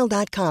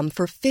BlueNile.com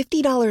for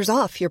 $50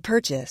 off your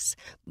purchase.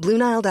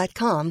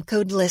 BlueNile.com,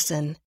 code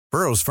LISTEN.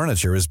 Burrow's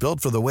furniture is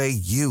built for the way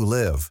you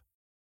live.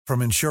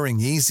 From ensuring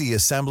easy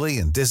assembly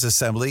and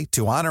disassembly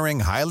to honoring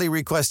highly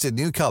requested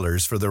new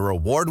colors for their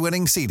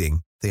award-winning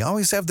seating, they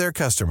always have their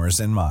customers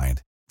in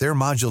mind. Their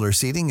modular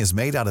seating is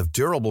made out of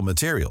durable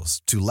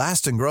materials to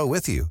last and grow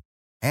with you.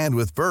 And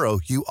with Burrow,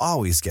 you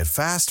always get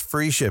fast,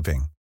 free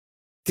shipping.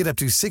 Get up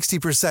to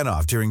 60%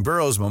 off during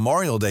Burrow's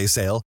Memorial Day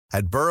sale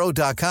at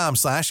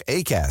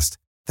burrow.com/ACAST.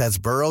 That's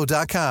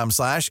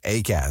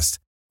burrow.com/ACAST.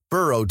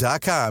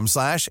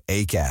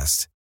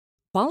 burrow.com/ACAST.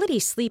 Quality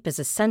sleep is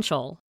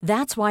essential.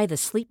 That's why the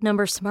Sleep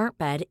Number Smart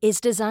Bed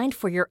is designed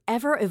for your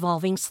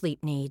ever-evolving sleep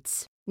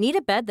needs. Need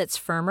a bed that's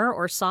firmer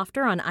or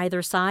softer on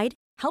either side?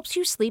 Helps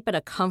you sleep at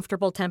a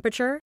comfortable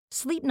temperature?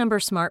 Sleep Number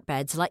Smart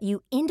Beds let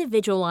you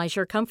individualize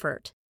your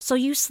comfort, so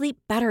you sleep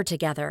better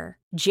together.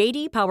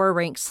 J.D. Power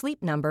ranks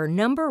Sleep Number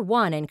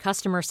 #1 in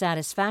customer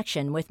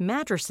satisfaction with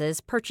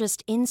mattresses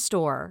purchased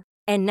in-store.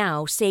 And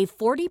now, save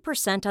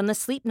 40% on the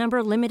Sleep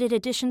Number Limited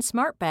Edition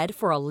Smart Bed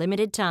for a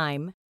limited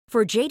time.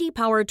 For J.D.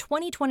 Power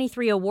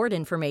 2023 award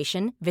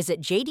information,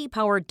 visit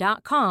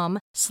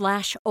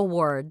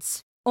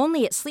jdpower.com/awards.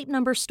 Only at Sleep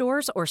Number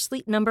stores or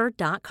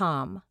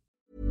sleepnumber.com.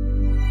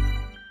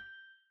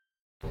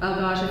 Oh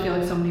gosh, I feel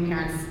like so many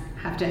parents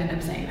have to end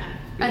up saying that.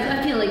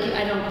 I feel like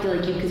I don't feel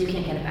like you because you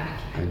can't get it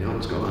back. I know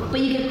it's gone. But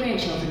you get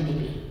grandchildren,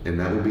 maybe. And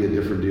that would be a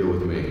different deal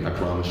with me. I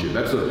promise you.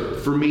 That's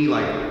for me,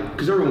 like,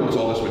 because everyone wants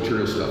all this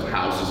material stuff,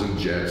 houses and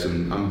jets,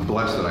 and I'm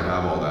blessed that I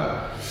have all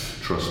that.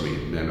 Trust me,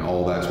 and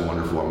all that's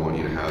wonderful. I want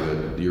you to have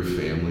it. Your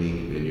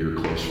family and your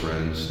close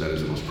friends. That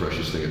is the most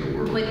precious thing in the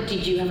world. But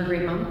did you have a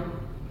great mom?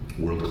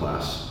 World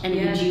class. And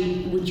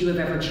would you have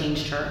ever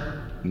changed her?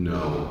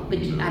 No.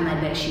 But no. And I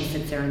bet she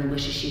sits there and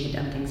wishes she had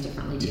done things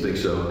differently too. You think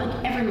so?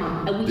 Like every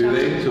mom. Do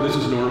they? So this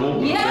is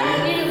normal?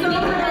 Yeah, it is normal.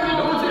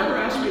 No one's ever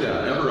asked me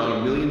that. Ever on a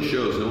million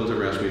shows, no one's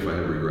ever asked me if I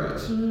have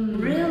regrets.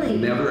 Really?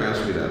 Never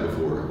asked me that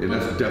before, and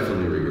that's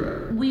definitely a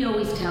regret. We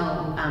always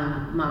tell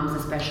moms,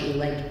 especially,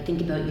 like,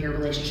 think about your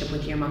relationship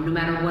with your mom, no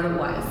matter what it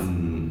was.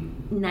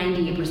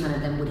 98%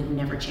 of them would have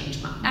never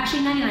changed mom.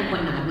 Actually,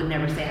 99.9 would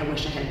never say, I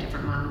wish I had a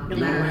different mom, no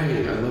matter what.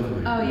 Right. I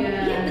love my Oh,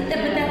 yeah. Yeah,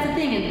 but that's the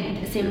thing,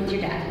 and same with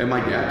your dad. And my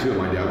dad, too.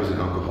 My dad was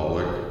an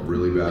alcoholic,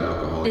 really bad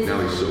alcoholic.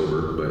 Now he's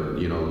sober, but,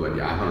 you know, like,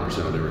 yeah,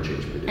 100% I'll never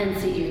change my dad. And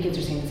see, your kids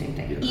are saying the same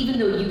thing. Yeah. Even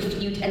though you,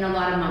 and a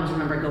lot of moms,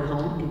 remember, go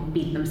home and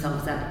beat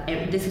themselves up.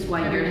 This is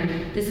why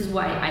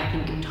I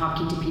think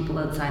talking to people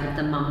outside of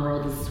the mom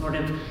world is sort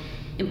of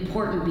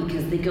important,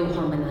 because they go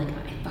home and they're like,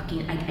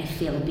 I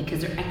failed,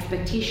 because their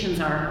expectations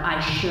are, I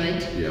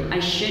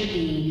should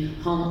be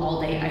home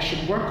all day, I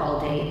should work all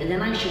day, and then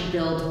I should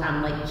build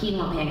like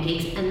quinoa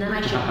pancakes, and then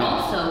I should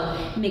also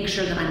make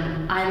sure that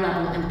I'm eye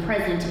level and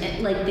present,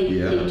 like they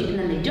do, and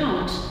then they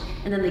don't,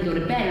 and then they go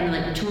to bed and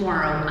they're like,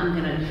 tomorrow I'm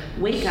gonna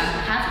wake up,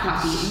 have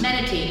coffee,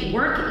 meditate,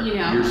 work, you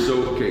know. You're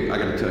so, okay, I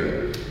gotta tell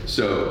you.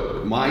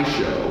 So my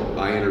show,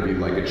 I interviewed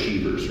like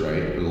achievers,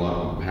 right? And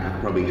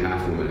probably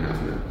half women, half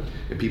men.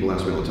 And people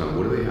ask me all the time,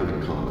 what do they have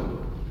in common?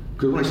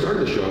 Because when I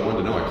started the show, I wanted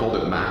to know, I called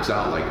it Max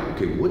Out, like,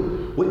 okay,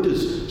 what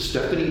does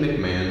Stephanie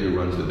McMahon, who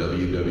runs the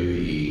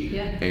WWE,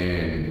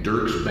 and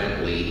Dierks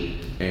Bentley,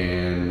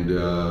 and,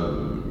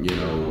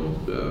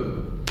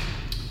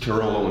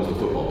 Terrell Owens, the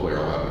football player,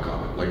 all have in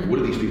common? Like, what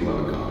do these people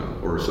have in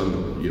common? Or some,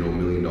 $1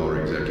 million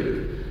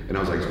executive? And I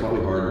was like, it's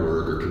probably hard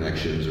work or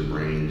connections or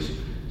brains.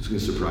 It's gonna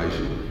surprise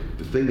you.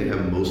 The thing they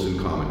have most in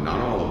common,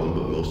 not all of them,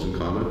 but most in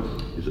common,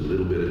 is a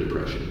little bit of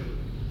depression.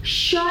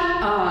 Shut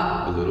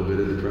up! A little bit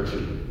of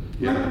depression.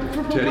 Yeah.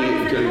 Like,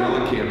 Teddy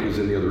Mellencamp, who's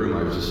in the other room,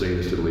 I was just saying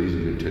this to the ladies,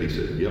 and Teddy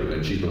said, yep,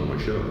 and she's been on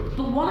my show.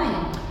 But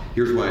why?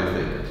 Here's why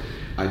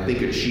I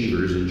think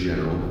achievers in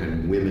general,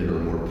 and women are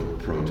more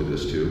prone to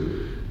this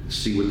too,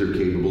 see what they're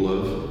capable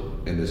of,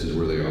 and this is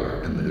where they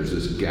are. And there's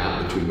this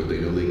gap between what they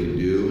know they can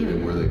do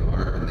and where they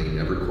are, and they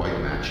never quite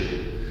match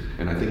it.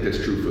 And I think that's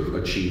true for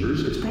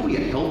achievers. It's probably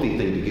a healthy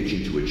thing to get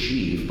you to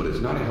achieve, but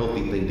it's not a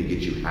healthy thing to get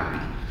you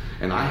happy.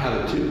 And I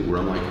have it too, where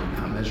I'm like, I'm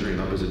not measuring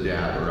up as a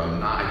dad, or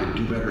I could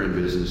do better in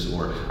business,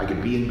 or I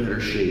could be in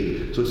better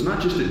shape. So it's not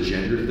just a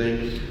gender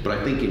thing, but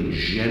I think in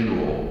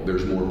general,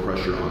 there's more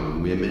pressure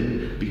on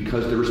women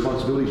because their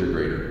responsibilities are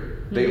greater.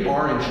 They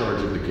are in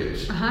charge of the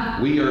kids.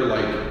 We are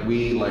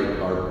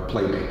our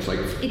playmates. Like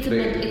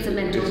it's a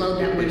mental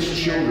load that it's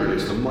children.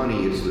 It's the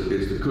money. It's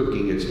the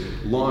cooking. It's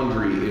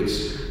laundry.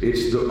 It's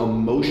the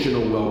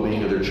emotional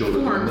well-being of their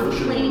children. Forms,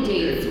 play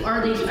dates.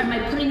 Am I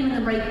putting them in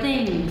the right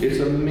things?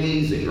 It's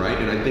amazing, right?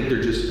 And I think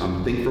they're just. I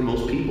think for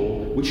most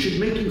people, which should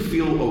make you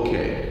feel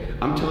okay.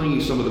 I'm telling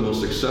you, some of the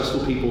most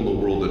successful people in the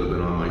world that have been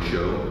on my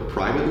show,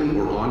 privately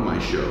or on my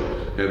show,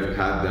 have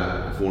had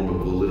that form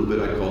of a little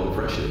bit I call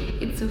depression.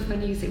 It's so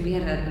funny you say, we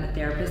had a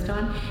therapist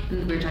on,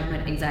 and we were talking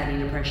about anxiety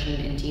and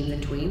depression in teens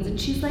and tweens, and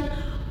she's like,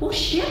 well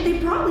shit, they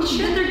probably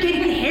should. They're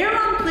getting hair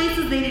on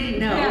places they didn't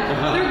know.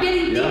 They're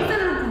getting things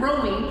that are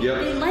growing.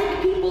 They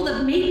like people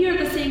that maybe are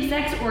the same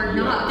sex or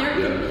not.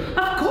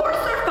 Of course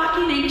they're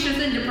fucking anxious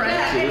and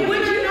depressed. And if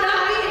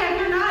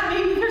you're not,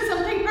 maybe there's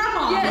something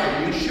wrong.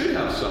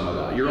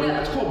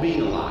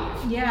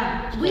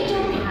 Yeah. We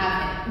don't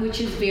have it,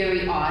 which is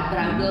very odd, but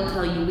I will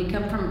tell you, we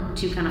come from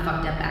two kind of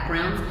fucked up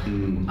backgrounds.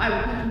 And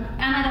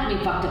I don't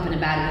mean fucked up in a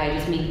bad way, I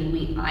just mean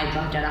I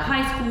dropped out of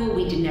high school,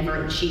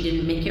 she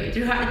didn't make it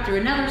through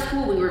another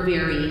school, we were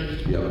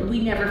we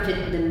never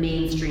fit the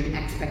mainstream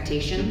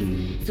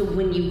expectations. So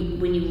when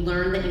you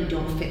learn that you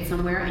don't fit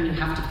somewhere and you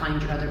have to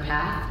find your other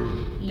path,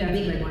 you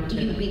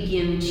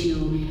begin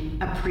to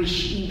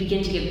appreciate, you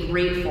begin to get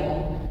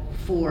grateful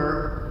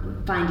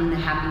for finding the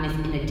happiness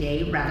in a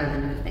day rather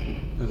than the thing.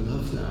 I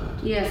love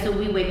that. Yeah, so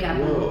we wake up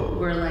and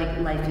we're like,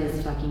 life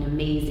is fucking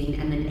amazing,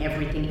 and then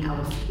everything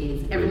else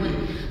is,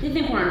 everyone, they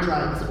think we're on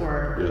drugs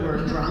or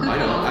we're drunk. I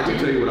know, I can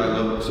tell you what I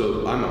love,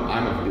 so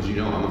as you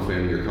know, I'm a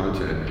fan of your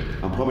content.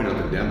 I'm probably not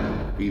the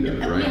demo either,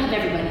 right? We have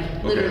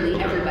everybody,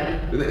 literally everybody.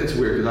 It's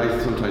weird,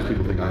 because sometimes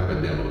people think I have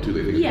a demo too,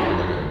 they think it's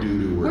probably like a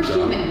doo-doo We're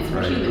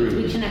humans,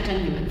 we connect on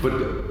humans. But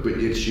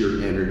it's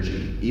your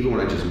energy. Even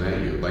when I just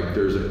met you, like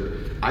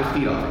I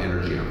feed off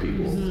energy on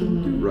people,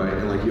 right?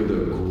 And like you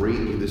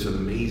have this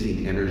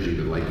amazing energy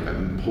that like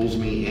pulls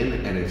me in,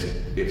 and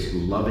it's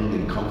loving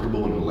and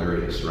comfortable and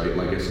hilarious, right?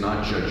 Like it's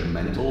not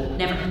judgmental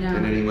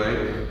in any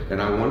way.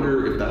 And I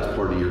wonder if that's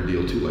part of your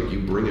deal too. Like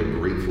you bring a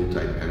grateful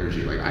type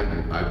energy. Like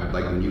I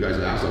like when you guys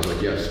asked, I was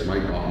like, yes, my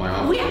office.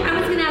 I was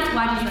gonna ask,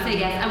 why did you say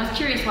yes? I was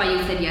curious why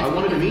you said yes. I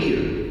wanted to meet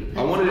you.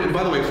 And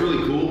by the way, it's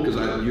really cool because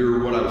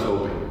you're what I was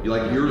hoping.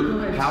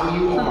 You're how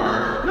you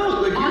are.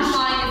 No, like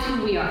online is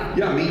who we are.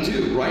 Yeah, me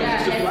too. Right?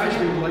 Yeah, it's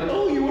surprising people like,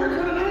 oh, you are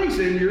kind of nice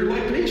and you're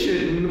like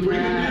patient and a pretty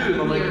good dude.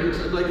 And I'm like,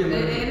 it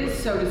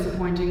is so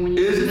disappointing when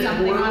you see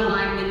something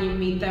online and you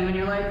meet them and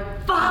you're like,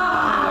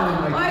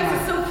 fuck! Why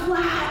is it so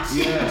flat?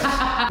 Yes.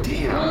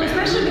 Damn. Well,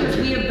 especially because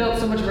we have built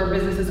so much of our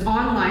businesses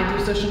online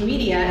through social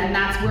media, and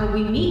that's where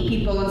we meet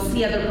people and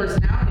see other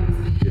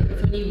personalities. Yeah.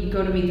 So when you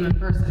go to meet them in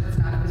person, it's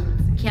not as good.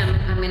 Kim,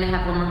 I'm going to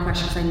have one more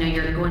question because I know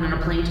you're going on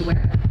a plane to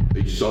where?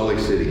 Salt Lake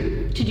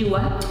City. To do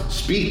what?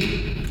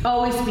 Speak.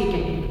 Always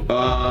speaking.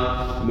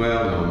 Well, no,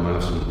 I might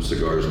have some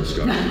cigars and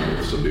scotch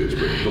with some dudes,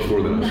 but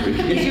before that, I'm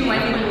speaking. Is your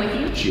wife even with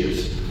you? She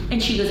is.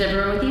 And she goes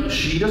everywhere with you?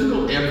 She doesn't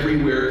go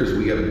everywhere because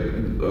we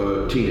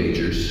have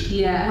teenagers.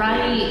 Yeah.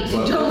 Right.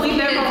 So don't leave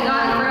them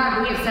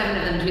alone. We have 7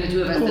 of them between the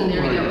two of us, and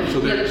there we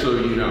go. So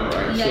you know,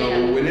 right? Yeah,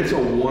 so when it's a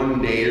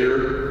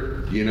one-dayer,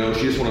 she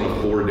just went on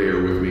a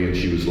 4-dayer with me, and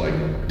she was like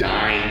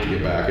dying to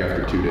get back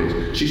after 2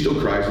 days. She still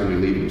cries when we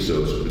leave,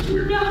 so it's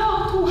weird.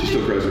 No. She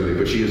still cries when we leave,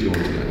 but she is going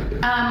tonight.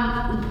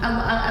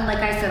 Like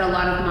I said, a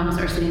lot of moms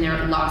are sitting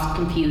there lost,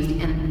 confused,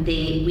 and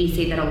we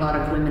say that a lot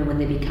of women, when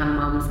they become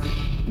moms,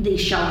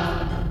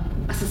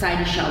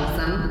 society shelves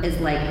them as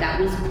like, that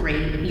was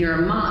great, you're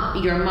a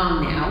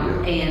mom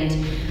now,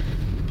 and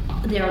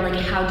they're like,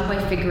 how do I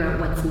figure out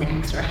what's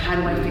next, or how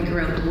do I figure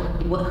out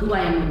who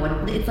I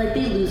am, it's like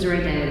they lose their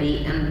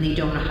identity and they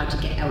don't know how to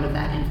get out of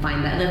that and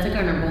find that. That's like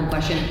our number one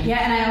question.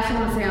 Yeah, and I also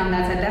want to say on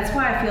that side, that's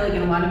why I feel like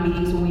in a lot of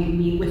meetings when we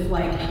meet with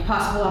like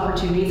possible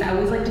opportunities, I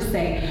always like to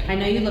say, I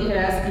know you look at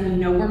us and you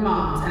know we're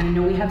moms, and I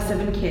know we have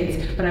 7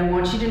 kids, but I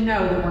want you to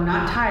know that we're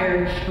not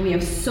tired and we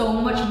have so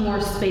much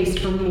more space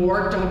for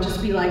more. Don't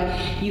just be like,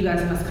 you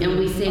guys must be. And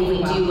we say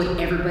we do what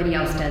everybody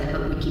else does,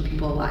 but we keep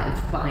people alive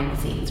behind the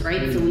scenes,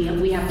 right? So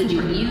we have to do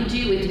what you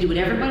do, we have to do what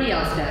everybody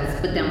else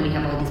does, but then we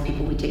have all these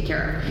people we take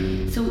care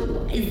of.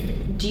 So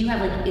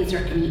is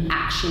there any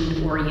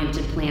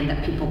action-oriented plan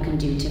that people can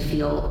do to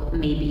feel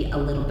maybe a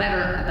little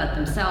better about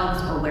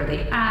themselves or where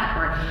they're at,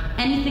 or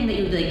anything that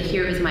you would like,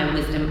 here is my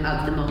wisdom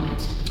of the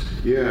moment?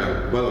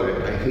 Yeah, by the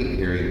way, I hate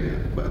hearing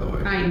that, by the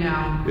way. I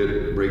know.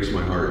 It breaks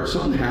my heart.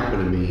 Something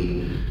happened to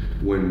me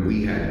when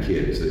we had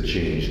kids that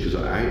changed, because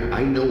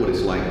I know what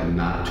it's like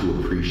not to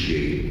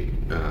appreciate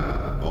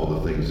all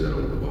the things that a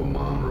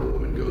mom or a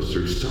woman goes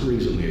through. For some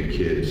reason we had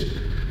kids,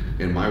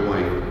 and my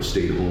wife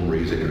stayed home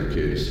raising our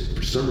kids.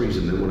 For some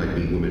reason, then when I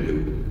meet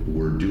women who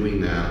were doing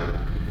that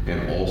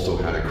and also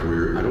had a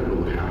career, I don't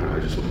know what happened. I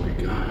just went, oh my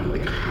God,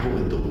 like how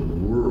in the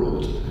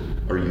world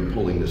are you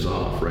pulling this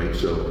off, right?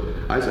 So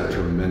I just had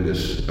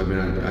tremendous, I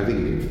think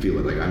you can feel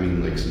it,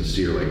 like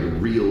sincere,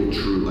 like real,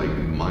 true, like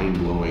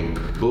mind-blowing,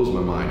 blows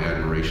my mind,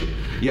 admiration.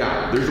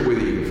 Yeah, there's a way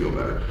that you can feel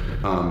better.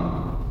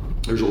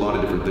 There's a lot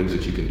of different things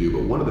that you can do,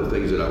 but one of the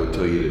things that I would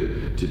tell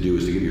you to do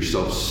is to give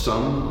yourself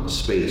some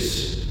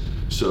space.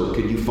 So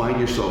can you find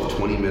yourself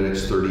 20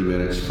 minutes, 30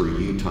 minutes for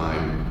you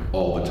time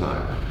all the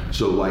time?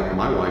 So like for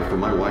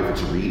my wife,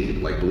 it's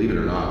reading. Like, believe it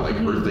or not, like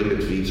her thing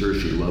that feeds her,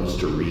 she loves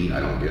to read.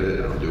 I don't get it.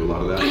 I don't do a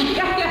lot of that.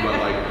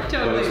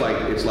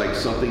 But it's like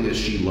something that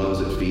she loves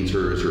that feeds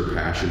her is her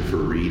passion for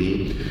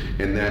reading.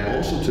 And that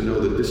also to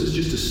know that this is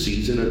just a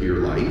season of your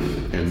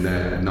life, and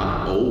that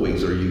not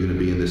always are you going to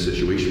be in this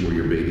situation where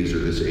your babies are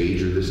this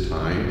age or this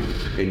time.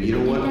 And you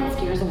know what? That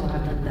scares a lot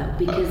of them though,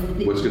 because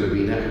what's going to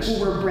be next?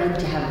 Well, we're bred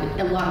to have,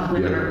 a lot of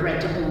women are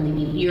bred to only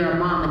be, you're a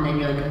mom and then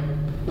you're like,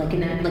 like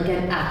an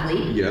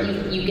athlete. Yeah.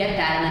 You get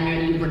that, and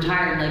then you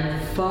retire,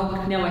 like,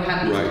 fuck, no, I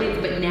have these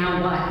kids, but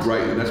now what?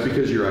 Right, and that's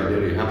because your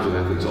identity, it happens with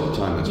athletes all the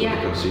time, that's why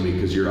they come see me,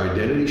 because your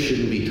identity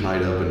shouldn't be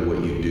tied up in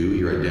what you do,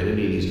 your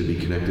identity needs to be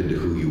connected to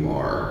who you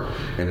are.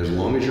 And as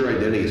long as your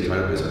identity is tied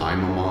up as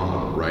I'm a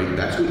mom, right,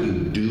 that's what you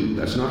do,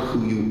 that's not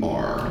who you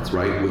are,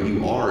 right? What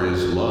you are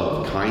is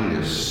love,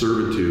 kindness,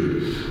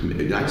 servitude.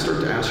 And I'd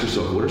start to ask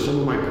yourself, what are some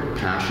of my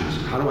passions?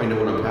 How do I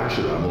know what I'm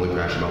passionate about? I'm only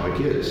passionate about my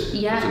kids.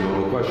 Yeah. That's a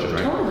normal question,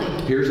 right? Totally.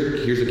 Here's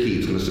a key,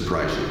 it's going to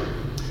surprise you.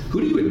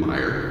 Who do you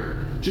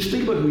admire? Just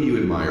think about who you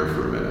admire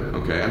for a minute,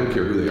 okay? I don't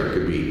care who they are. It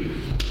could be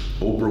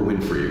Oprah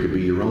Winfrey, it could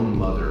be your own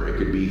mother, it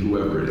could be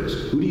whoever it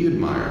is. Who do you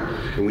admire?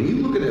 And when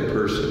you look at that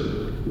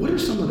person, what are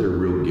some of their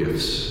real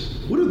gifts?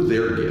 What are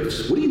their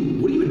gifts? What do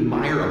you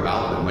admire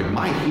about them? Like,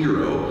 my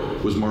hero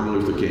was Martin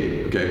Luther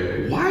King,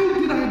 okay? Why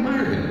did I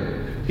admire him?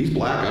 He's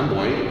black, I'm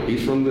white.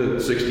 He's from the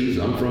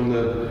 60s, I'm from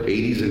the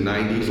 80s and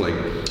 90s. Like,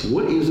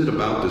 what is it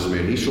about this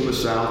man? He's from the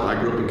South, I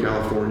grew up in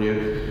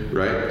California,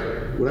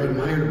 right? What I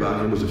admired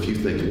about him was a few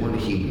things. One,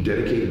 he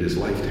dedicated his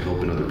life to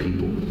helping other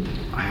people.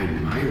 I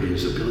admired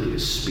his ability to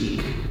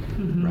speak,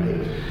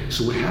 right?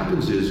 So what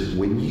happens is,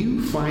 when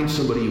you find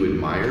somebody you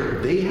admire,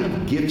 they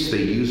have gifts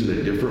they use in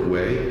a different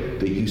way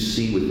that you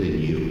see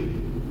within you.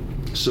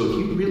 So if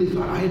you really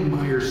thought, I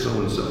admire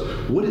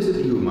so-and-so, what is it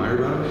that you admire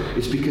about it?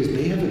 It's because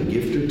they have a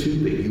gift or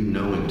two that you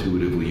know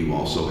intuitively you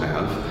also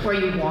have. Or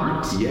you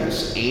want.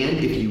 Yes, and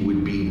if you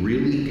would be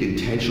really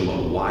intentional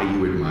about why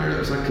you admire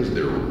them. It's not because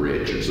they're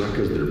rich, it's not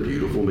because they're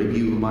beautiful. Maybe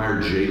you admire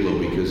J-Lo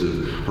because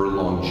of her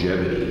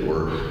longevity,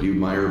 or you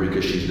admire her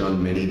because she's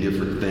done many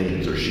different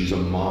things, or she's a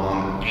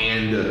mom.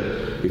 And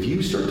if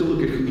you start to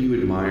look at who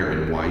you admire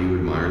and why you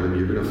admire them,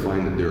 you're going to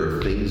find that there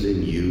are things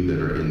in you that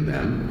are in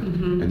them.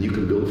 And you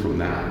can build from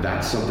that.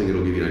 That's something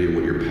that'll give you an idea of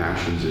what your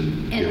passions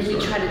and gifts we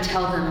are. try to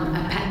tell them,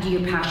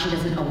 your passion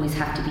doesn't always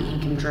have to be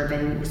income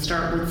driven.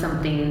 Start with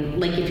something,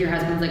 like if your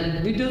husband's like,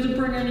 it doesn't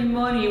bring any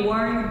money,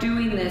 why are you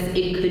doing this?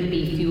 It could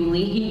be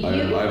fueling you. I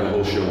have a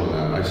whole show on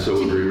that. I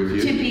so agree with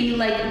you. To be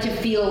like, to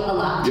feel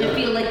alive, to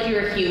feel like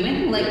you're a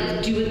human,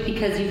 like do it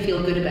because you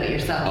feel good about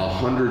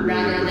yourself. 100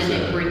 rather than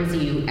it brings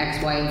you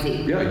X, Y, and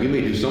Z. Yeah, you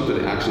may do something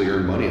to actually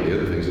earn money, and the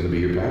other thing's going to be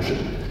your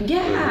passion.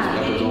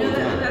 Yeah, and you know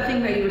that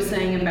thing that you were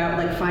saying about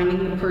like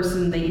finding the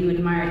person that you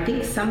admire. I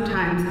think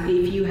sometimes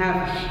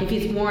if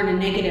it's more in a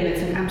negative,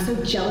 it's like, I'm so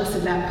jealous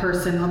of that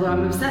person. Although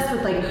I'm obsessed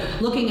with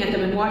like looking at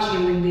them and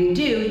watching everything they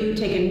do, you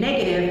take a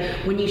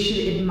negative when you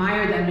should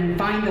admire them and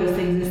find those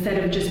things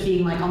instead of just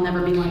being like, I'll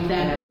never be like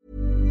them.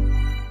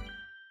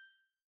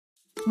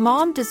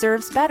 Mom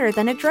deserves better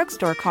than a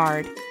drugstore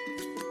card.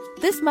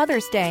 This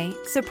Mother's Day,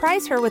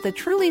 surprise her with a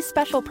truly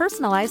special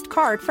personalized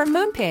card from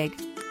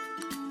Moonpig.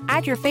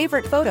 Add your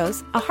favorite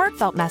photos, a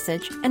heartfelt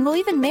message, and we'll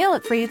even mail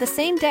it for you the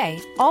same day,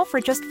 all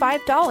for just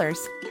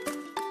 $5.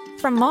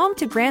 From mom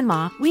to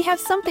grandma, we have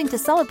something to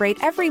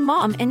celebrate every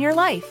mom in your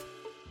life.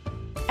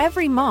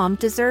 Every mom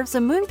deserves a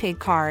Moonpig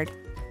card.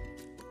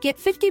 Get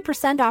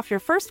 50% off your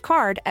first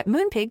card at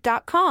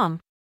Moonpig.com.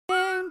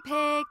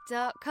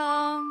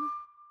 Moonpig.com.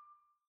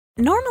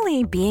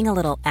 Normally, being a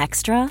little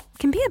extra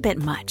can be a bit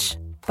much.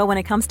 But when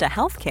it comes to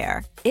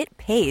healthcare, it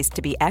pays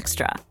to be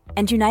extra.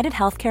 And United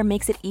Healthcare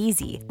makes it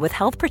easy with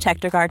Health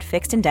Protector Guard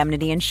fixed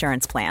indemnity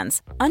insurance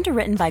plans.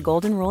 Underwritten by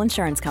Golden Rule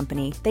Insurance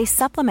Company, they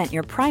supplement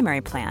your primary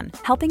plan,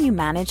 helping you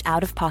manage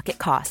out-of-pocket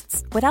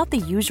costs without the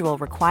usual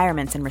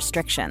requirements and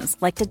restrictions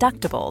like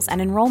deductibles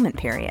and enrollment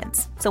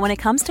periods. So when it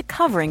comes to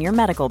covering your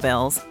medical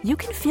bills, you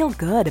can feel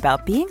good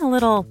about being a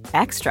little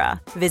extra.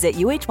 Visit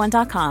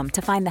uh1.com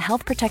to find the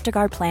Health Protector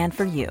Guard plan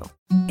for you.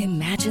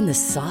 Imagine the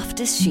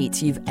softest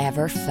sheets you've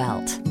ever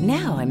felt.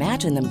 Now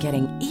imagine them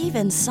getting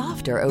even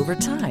softer over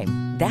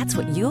time. That's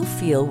what you'll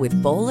feel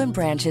with Boll &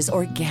 Branch's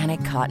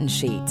organic cotton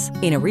sheets.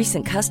 In a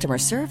recent customer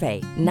survey,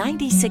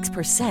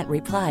 96%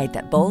 replied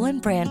that Boll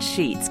 & Branch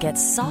sheets get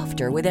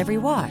softer with every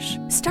wash.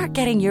 Start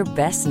getting your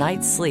best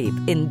night's sleep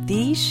in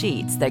these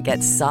sheets that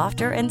get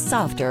softer and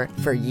softer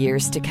for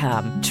years to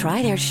come.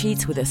 Try their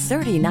sheets with a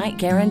 30-night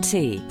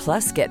guarantee.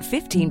 Plus, get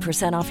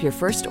 15% off your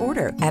first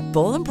order at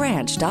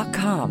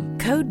bollandbranch.com.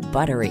 Code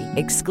BUTTERY.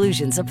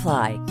 Exclusions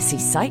apply. See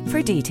site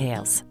for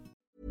details.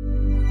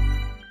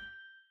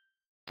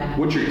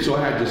 So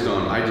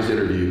I just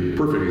interviewed,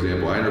 perfect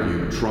example, I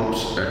interviewed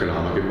Trump's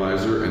economic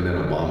advisor and then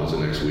Obama's the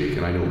next week,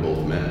 and I know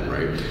both men,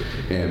 right?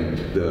 And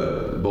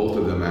both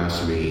of them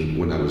asked me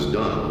when I was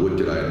done, what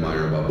did I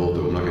admire about both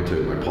of them? I'm not going to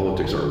tell you what my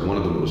politics are. One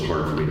of them, it was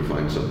hard for me to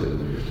find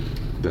something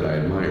that I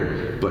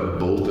admired, but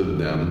both of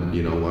them,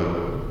 you know what,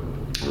 are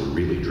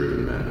really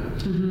driven men.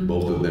 Mm-hmm.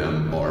 Both of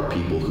them are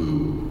people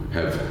who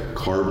have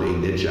carved a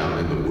niche out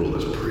in the world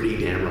that's pretty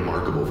damn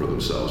remarkable for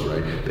themselves,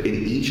 right?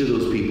 In each of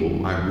those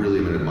people, I really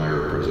am an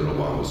admirer of President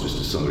Obama, just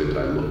as somebody that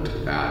I looked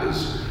at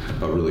as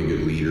a really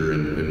good leader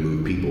and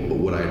moved people. But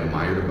what I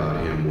admired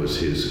about him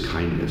was his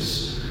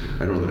kindness.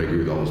 I don't know that I agree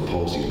with all his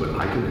policies, but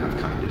I can have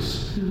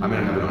kindness. I mean,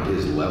 I have it on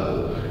his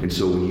level. And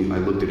so when I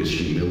looked at his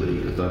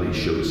humility, I thought he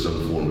showed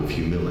some form of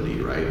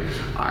humility, right?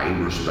 I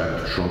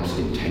respect Trump's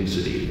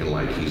intensity and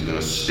like he's going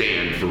to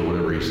stand for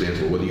whatever he stands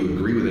for, whether you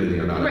agree with anything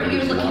or not. Right,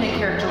 you're looking at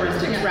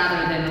characteristics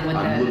rather than what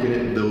I'm looking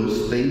at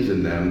those things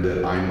in them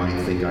that I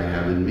might think I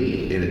have in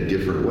me in a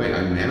different way.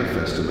 I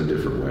manifest them a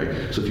different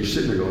way. So if you're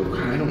sitting there going,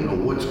 God, I don't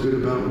know what's good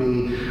about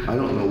me. I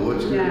don't know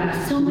what's good.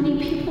 Yeah, so many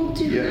people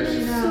do. Yes.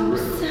 So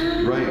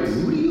sad. Right.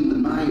 Who do you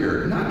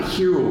admire? Not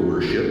hero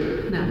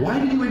worship. No. Why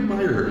do you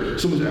admire her?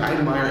 Someone said, I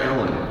admire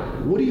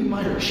Ellen. What do you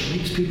admire? She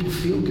makes people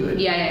feel good.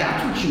 Yeah.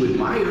 That's what you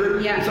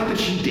admire. Yeah. It's not that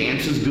she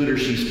dances good or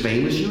she's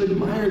famous. You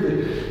admire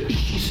that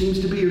she seems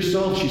to be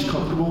herself. She's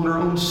comfortable in her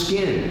own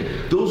skin.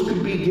 Those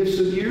could be gifts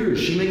of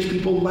yours. She makes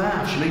people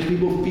laugh. She makes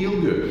people feel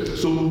good.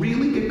 So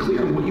really get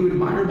clear on what you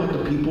admire about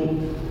the people,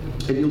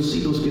 and you'll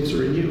see those gifts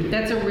are in you.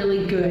 That's a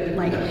really good,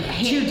 like,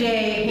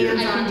 2-day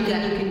hands-on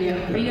thing you can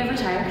do. Are you ever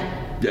tired?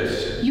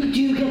 Yes. You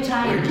do get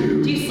tired. I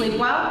do. Do you sleep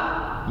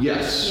well?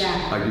 Yes.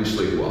 Yeah. I do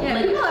sleep well.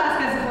 Yeah, people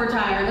ask us if we're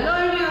tired. Like,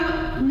 oh,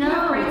 you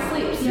have great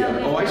sleep.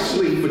 Yeah. Oh, I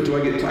sleep, but do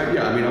I get tired?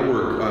 Yeah. I mean, I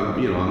work.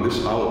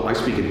 I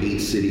speak in 8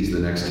 cities the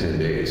next 10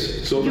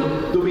 days. So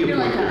there'll be a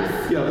point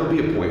where, there'll be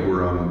a point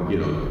where I'm,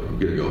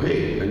 gonna go,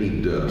 hey, I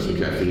need some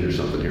caffeine or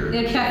something here.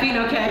 Yeah, caffeine,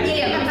 okay.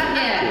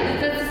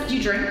 Yeah. Do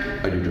you drink?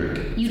 I do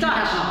drink. You drink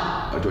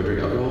alcohol? Do I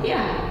drink alcohol?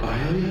 Yeah. Oh,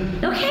 hell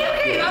yeah.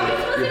 Okay. I was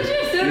supposed to do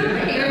so.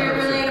 You're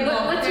relatable.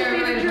 What's your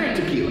favorite drink?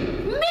 Tequila. Me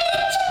too!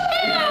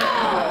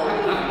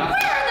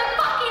 Where are the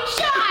fucking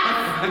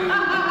shots?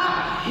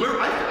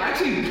 I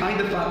actually kind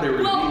of thought they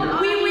were Well, here.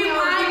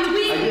 I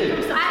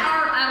did. At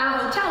our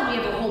hotel, we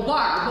have a whole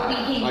bar, but we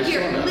came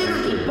here,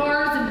 literally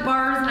bars and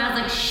bars, and I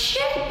was like,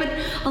 shit, but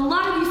a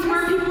lot of these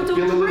smart people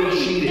don't drink.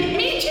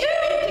 Me too!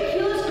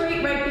 Tequila's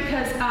great, right,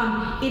 because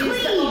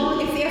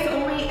it's the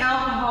only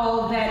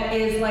alcohol that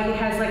is like, it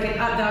has like the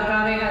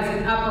agave has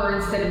an upper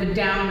instead of a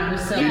downer,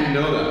 so. You didn't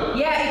know that?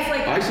 Yeah, it's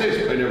like. I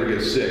say I never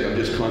get sick. I'm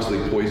just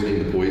constantly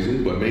poisoning the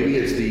poison, but maybe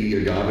it's the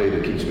agave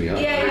that keeps me up.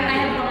 Yeah, I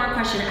have one more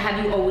question.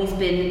 Have you always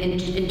been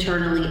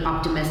internally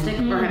optimistic,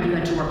 or have you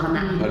had to work on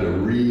that? I had to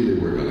really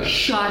work on that.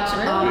 Shut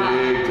up.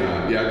 Big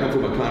time. Yeah, I come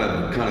from a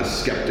kind of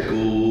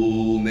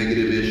skeptical,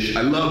 negative-ish.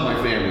 I love my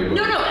family. But,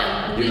 No.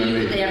 You know what I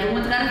mean?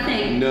 Everyone's got a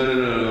thing.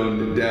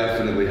 No.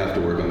 Definitely have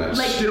to work on that.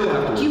 Like, Still have to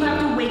work on that. Do you have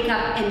to wake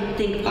up and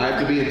think? I have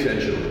to be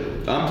intentional.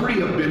 I'm pretty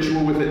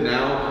habitual with it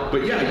now,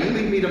 but yeah, you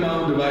leave me to my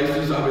own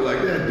devices, I'll be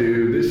like, yeah,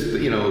 dude, this,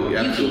 absolutely.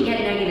 You can get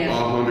negative.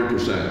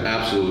 100%,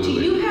 absolutely.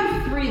 Do you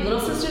have 3 little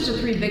sisters or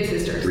 3 big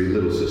sisters? 3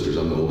 little sisters,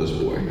 I'm the oldest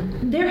boy.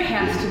 There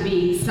has to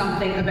be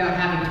something about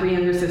having 3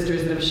 younger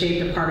sisters that have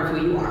shaped a part of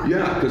who you are.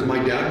 Yeah, because my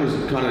dad was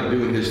kind of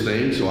doing his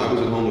thing, so I was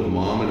at home with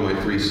mom and my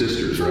 3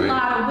 sisters, right? A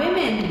lot of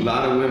women. A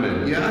lot of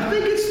women. Yeah, I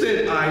think it's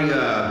that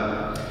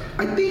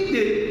I think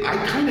that I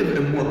kind of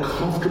am more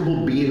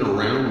comfortable being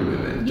around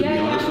women, to be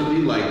honest with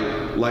you.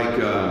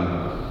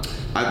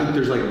 I think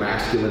there's like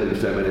masculine and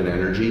feminine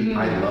energy. Mm-hmm.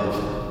 I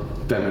love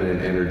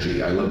feminine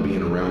energy. I love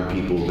being around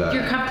people that...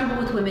 You're comfortable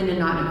with women and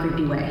not in a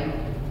creepy way.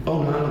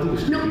 Oh, no, I don't think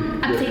it's creepy. No,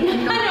 I'm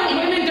saying... I know,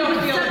 women don't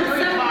feel creepy.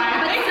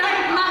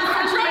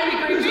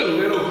 It's a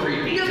little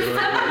creepy. I'm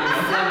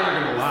not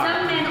going to lie.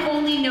 Some men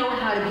only know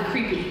how to be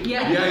creepy.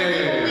 Yeah.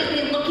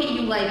 They look at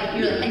you like,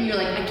 you're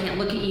like, I can't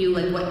look at you,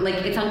 like what, like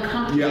it's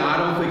uncomfortable. Yeah, I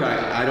don't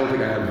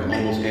think I have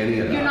almost any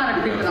of that. You're not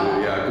a creep at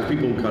all. Yeah, because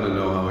people kind of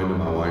know how into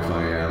my wife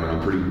I am, and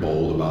I'm pretty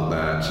bold about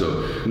that.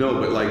 So, no,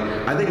 but like,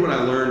 I think what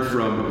I learned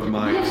from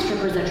my... We have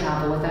strippers that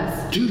travel with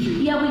us. Do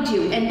you? Yeah, we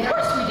do. And of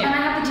course we do. And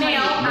I have to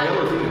tell Male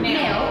or female?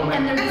 Male,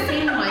 and they're the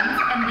same ones,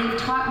 and they've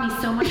taught me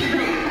so much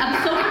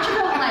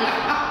about life.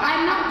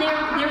 I'm not there.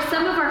 They're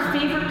some of our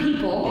favorite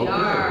people. They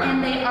are.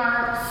 And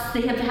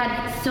they have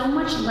had so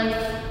much life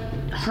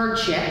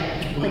hardship.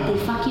 Wow. Like they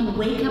fucking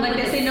wake up. Like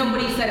they say,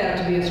 nobody set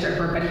out to be a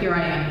stripper, but here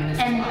I am.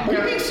 And are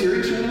you being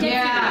serious right now?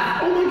 Yeah.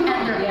 Oh my God.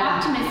 And they're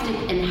optimistic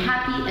and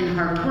happy and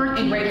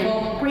hardworking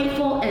and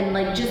grateful and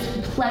like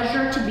just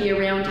pleasure to be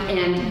around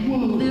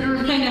and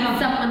literally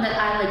someone that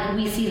I like.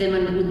 We see them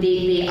and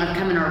they are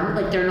coming our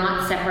like they're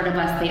not separate of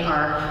us. They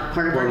are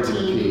part of our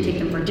team. We take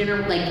them for dinner.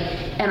 Like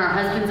and our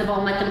husbands have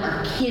all met them.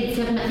 Our kids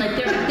have met. Like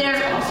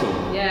they're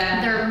awesome.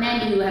 Yeah. They're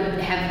men who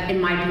have in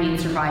my opinion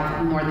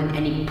survived more than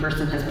any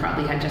person has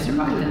probably had to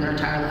survive in their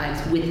entire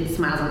lives with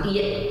smiles on.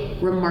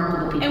 Yet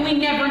remarkable people. And we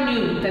never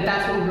knew that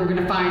that's what we were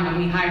going to find when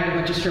we hired a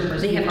bunch of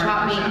strippers. They have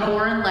taught me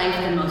more in life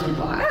than most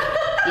people have.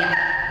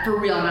 Yeah, for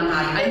real. And I'm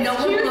not. I know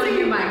what's going through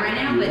your mind right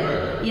now,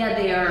 but yeah,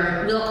 they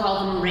are. We'll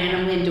call them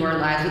randomly into our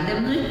lives with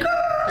them.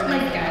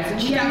 Like guys,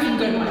 and she got some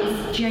good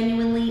ones.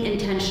 Genuinely,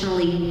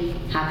 intentionally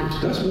happy.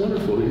 That's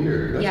wonderful to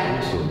hear.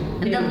 That's awesome.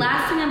 And the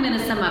last thing I'm going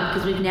to sum up,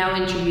 because we've now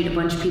interviewed a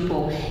bunch of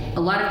people,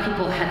 a lot of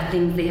people have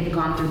things they have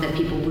gone through that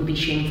people would be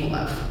shameful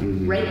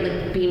of, right?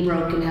 Like being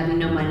broke and having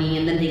no money,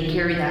 and then they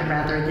carry that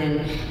rather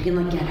than being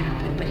like, yeah, it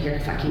happened, but here,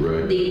 fucking,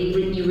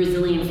 you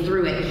resilience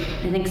through it.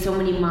 I think so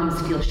many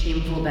moms feel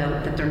shameful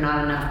about that they're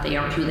not enough, they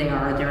aren't who they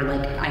are, they're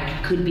like,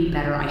 I could be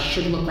better, I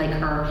should look like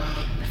her.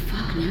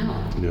 Fuck fucking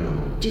hell.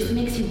 No. Just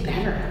makes you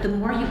better. The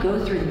more you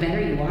go through, the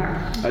better you are.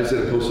 I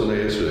said a post on that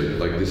yesterday,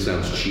 like this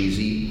sounds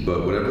cheesy,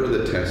 but whatever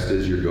the test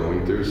is you're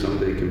going through,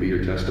 someday can be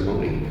your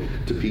testimony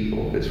to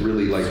people. It's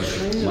really like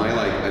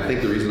I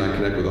think the reason I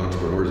connect with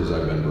entrepreneurs is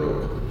I've been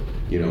broke.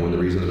 You know, and the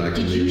reason that I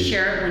can... Did you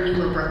share it when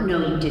you were broke?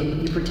 No, you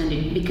didn't. You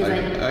pretended, because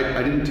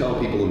I didn't tell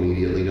people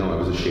immediately. No, I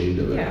was ashamed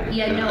of it.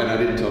 And I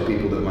didn't tell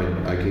people that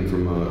I came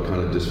from a kind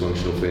of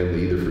dysfunctional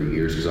family either for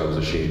years because I was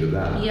ashamed of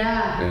that.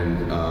 Yeah.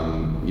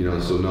 And, you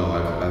know, so no,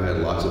 I've had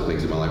lots of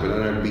things in my life, and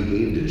I've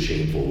behaved in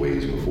shameful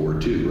ways before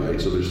too,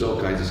 right? So there's all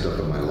kinds of stuff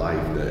in my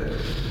life that...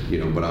 You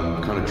know, but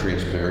I'm kind of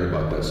transparent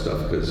about that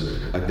stuff because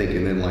I think,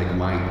 and then like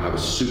I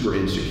was super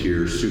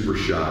insecure, super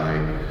shy,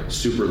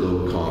 super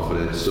low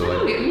confidence. So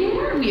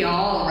weren't we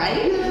all,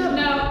 right? Yeah.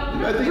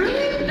 No. I think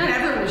really? Not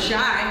everyone was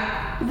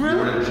shy. You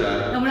were never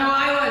shy? No,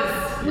 I was.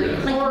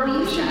 Like we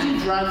used to do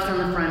drugs on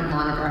the front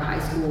lawn of our high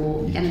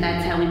school, and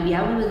that's how we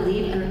would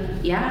leave,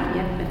 and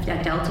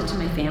I dealt it to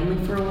my family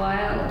for a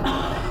while.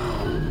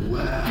 Oh,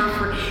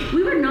 wow.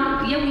 We were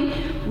not,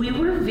 we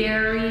were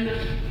very,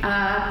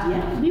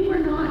 we were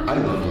not. I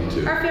love you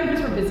too. Our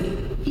families were busy. I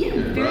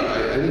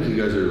think you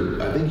guys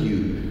are, I think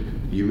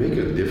you make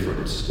a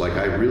difference. Like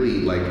I really,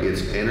 like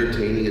it's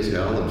entertaining as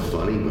hell and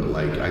funny, but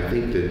like I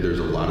think that there's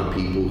a lot of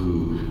people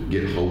who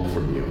get hope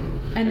from you.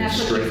 And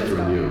that's strength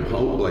from you.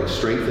 Hope, like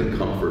strength and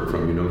comfort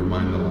from you, never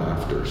mind the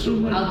laughter. So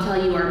like, I'll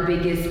tell you our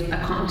biggest,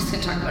 I'm just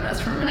going to talk about us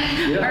for a minute.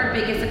 Yeah. Our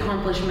biggest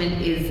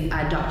accomplishment is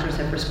doctors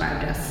have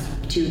prescribed us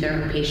to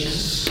their patients.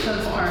 So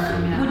far.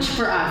 Yeah. Which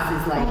for us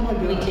is like,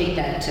 we take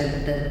that to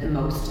the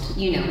most,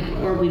 you know,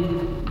 or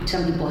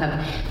some people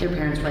have, their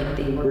parents like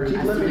they were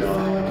keep letting me know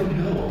how I can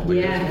help. Like,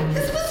 yeah.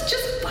 This was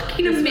just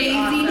fucking amazing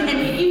awesome.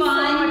 And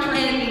fun. So much for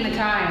taking the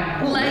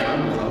time. Like,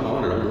 I'm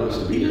honored. I'm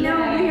blessed to be here. No,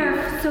 we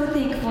are so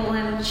thankful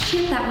and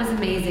shit, that was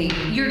amazing.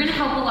 You're gonna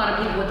help a lot of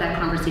people with that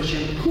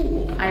conversation.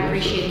 Cool. I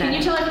appreciate that. Can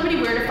you tell everybody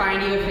where to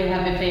find you if they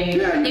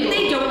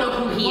don't know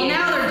who he is? Well,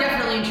 now they're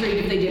definitely intrigued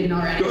if they didn't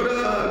already. Go to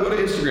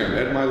Instagram,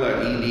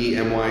 Edmylett,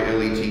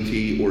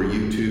 EDMYLETT, or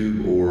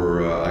YouTube,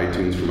 or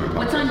iTunes for my podcast.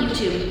 What's on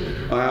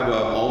YouTube? I have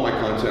all my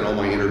content, all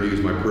my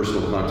interviews, my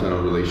personal content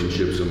on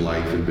relationships and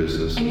life and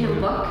business. And you have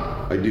a book?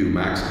 I do.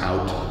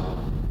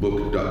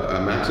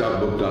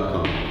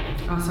 maxoutbook.com.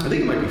 Awesome. I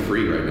think it might be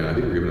free right now. I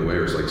think we're giving it away,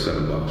 or it's like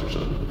 $7 or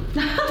something.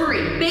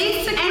 Free.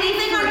 Basic.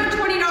 Anything under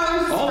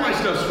 $20. All my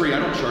stuff's free. I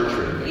don't charge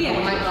for anything. Yeah.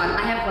 Oh my God.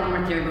 I have one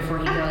more theory before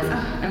he goes,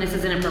 and this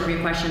is an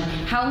appropriate question.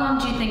 How long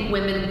do you think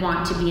women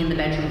want to be in the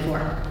bedroom for?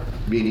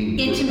 Meaning?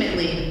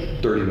 Intimately.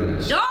 30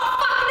 minutes. Oh,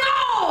 fuck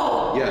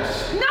no!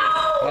 Yes. No!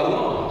 How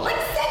long? Like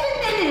 7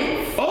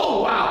 minutes.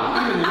 Oh,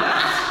 wow. Even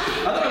less. I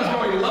thought I was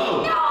going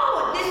low.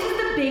 No, this is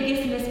the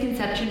biggest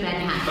misconception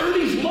men have.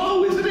 30's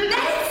low, isn't it?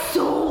 That is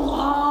so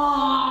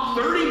long.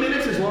 30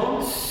 minutes is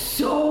long?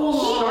 So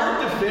long.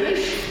 Start to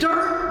finish?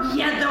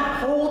 Yeah, the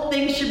whole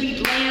thing should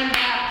be planned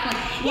out.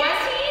 Yes,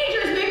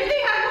 teenagers, maybe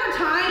they have more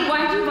time. Why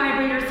do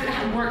vibrators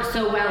work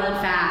so well and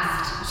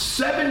fast?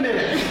 7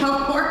 minutes.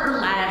 Or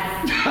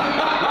less. That's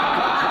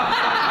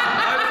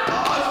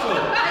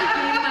awesome.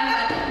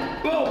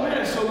 Oh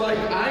man, so like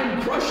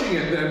I'm crushing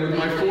it then with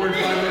my 4 and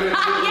 5 minutes. I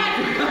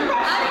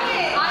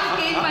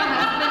gave my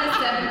husband a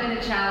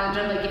 7-minute challenge.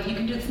 I'm like, if you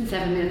can do this in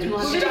 7 minutes, you will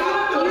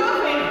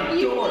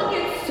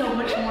get so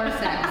much more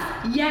sex.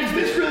 Yes. Is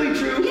this really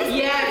true?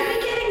 Yes. I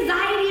get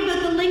anxiety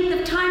about the length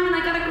of time, and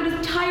I gotta go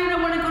to tired.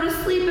 I want to go to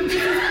sleep. If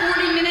this is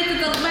 40 minutes,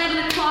 it's 11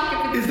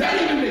 o'clock. Is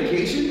that even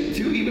vacation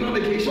too? Even on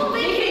vacation? Well,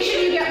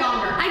 vacation you get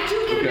longer. I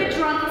do get a bit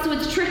drunk, so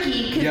it's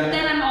tricky because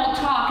then I'm all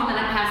talk and then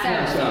I pass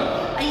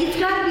out. It's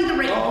got to be the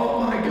right.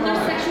 Oh my God. And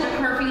there's sexual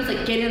curfews,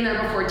 like get in there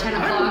before 10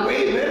 o'clock. I'm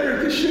way better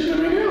at this shit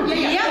than I am.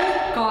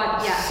 Yeah.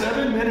 God, yeah.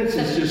 7 minutes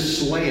is just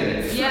slaying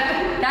it.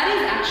 Yeah, that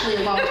is actually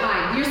a long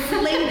time. You're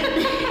slaying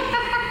it.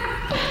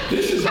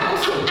 This is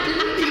awesome.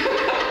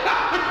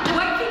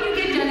 What can you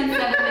get done in 7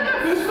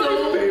 minutes? This is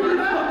my favorite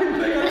fucking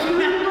thing I've ever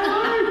done in my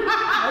life. I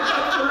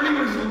thought 30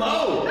 was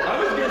low. I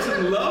was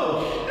guessing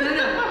low.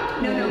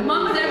 No.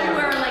 Moms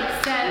everywhere are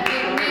like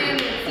 7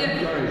 minutes. It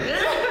took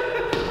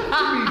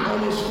me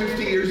almost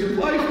 50 years of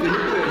life to hear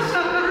this.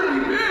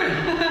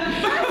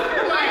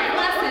 Life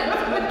lessons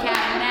with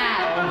Cat and Nat.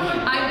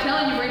 I'm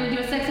telling you, we're going to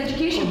do a sex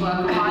education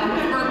book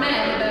for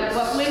men about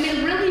what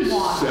women really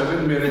want.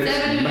 7 minutes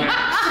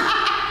max.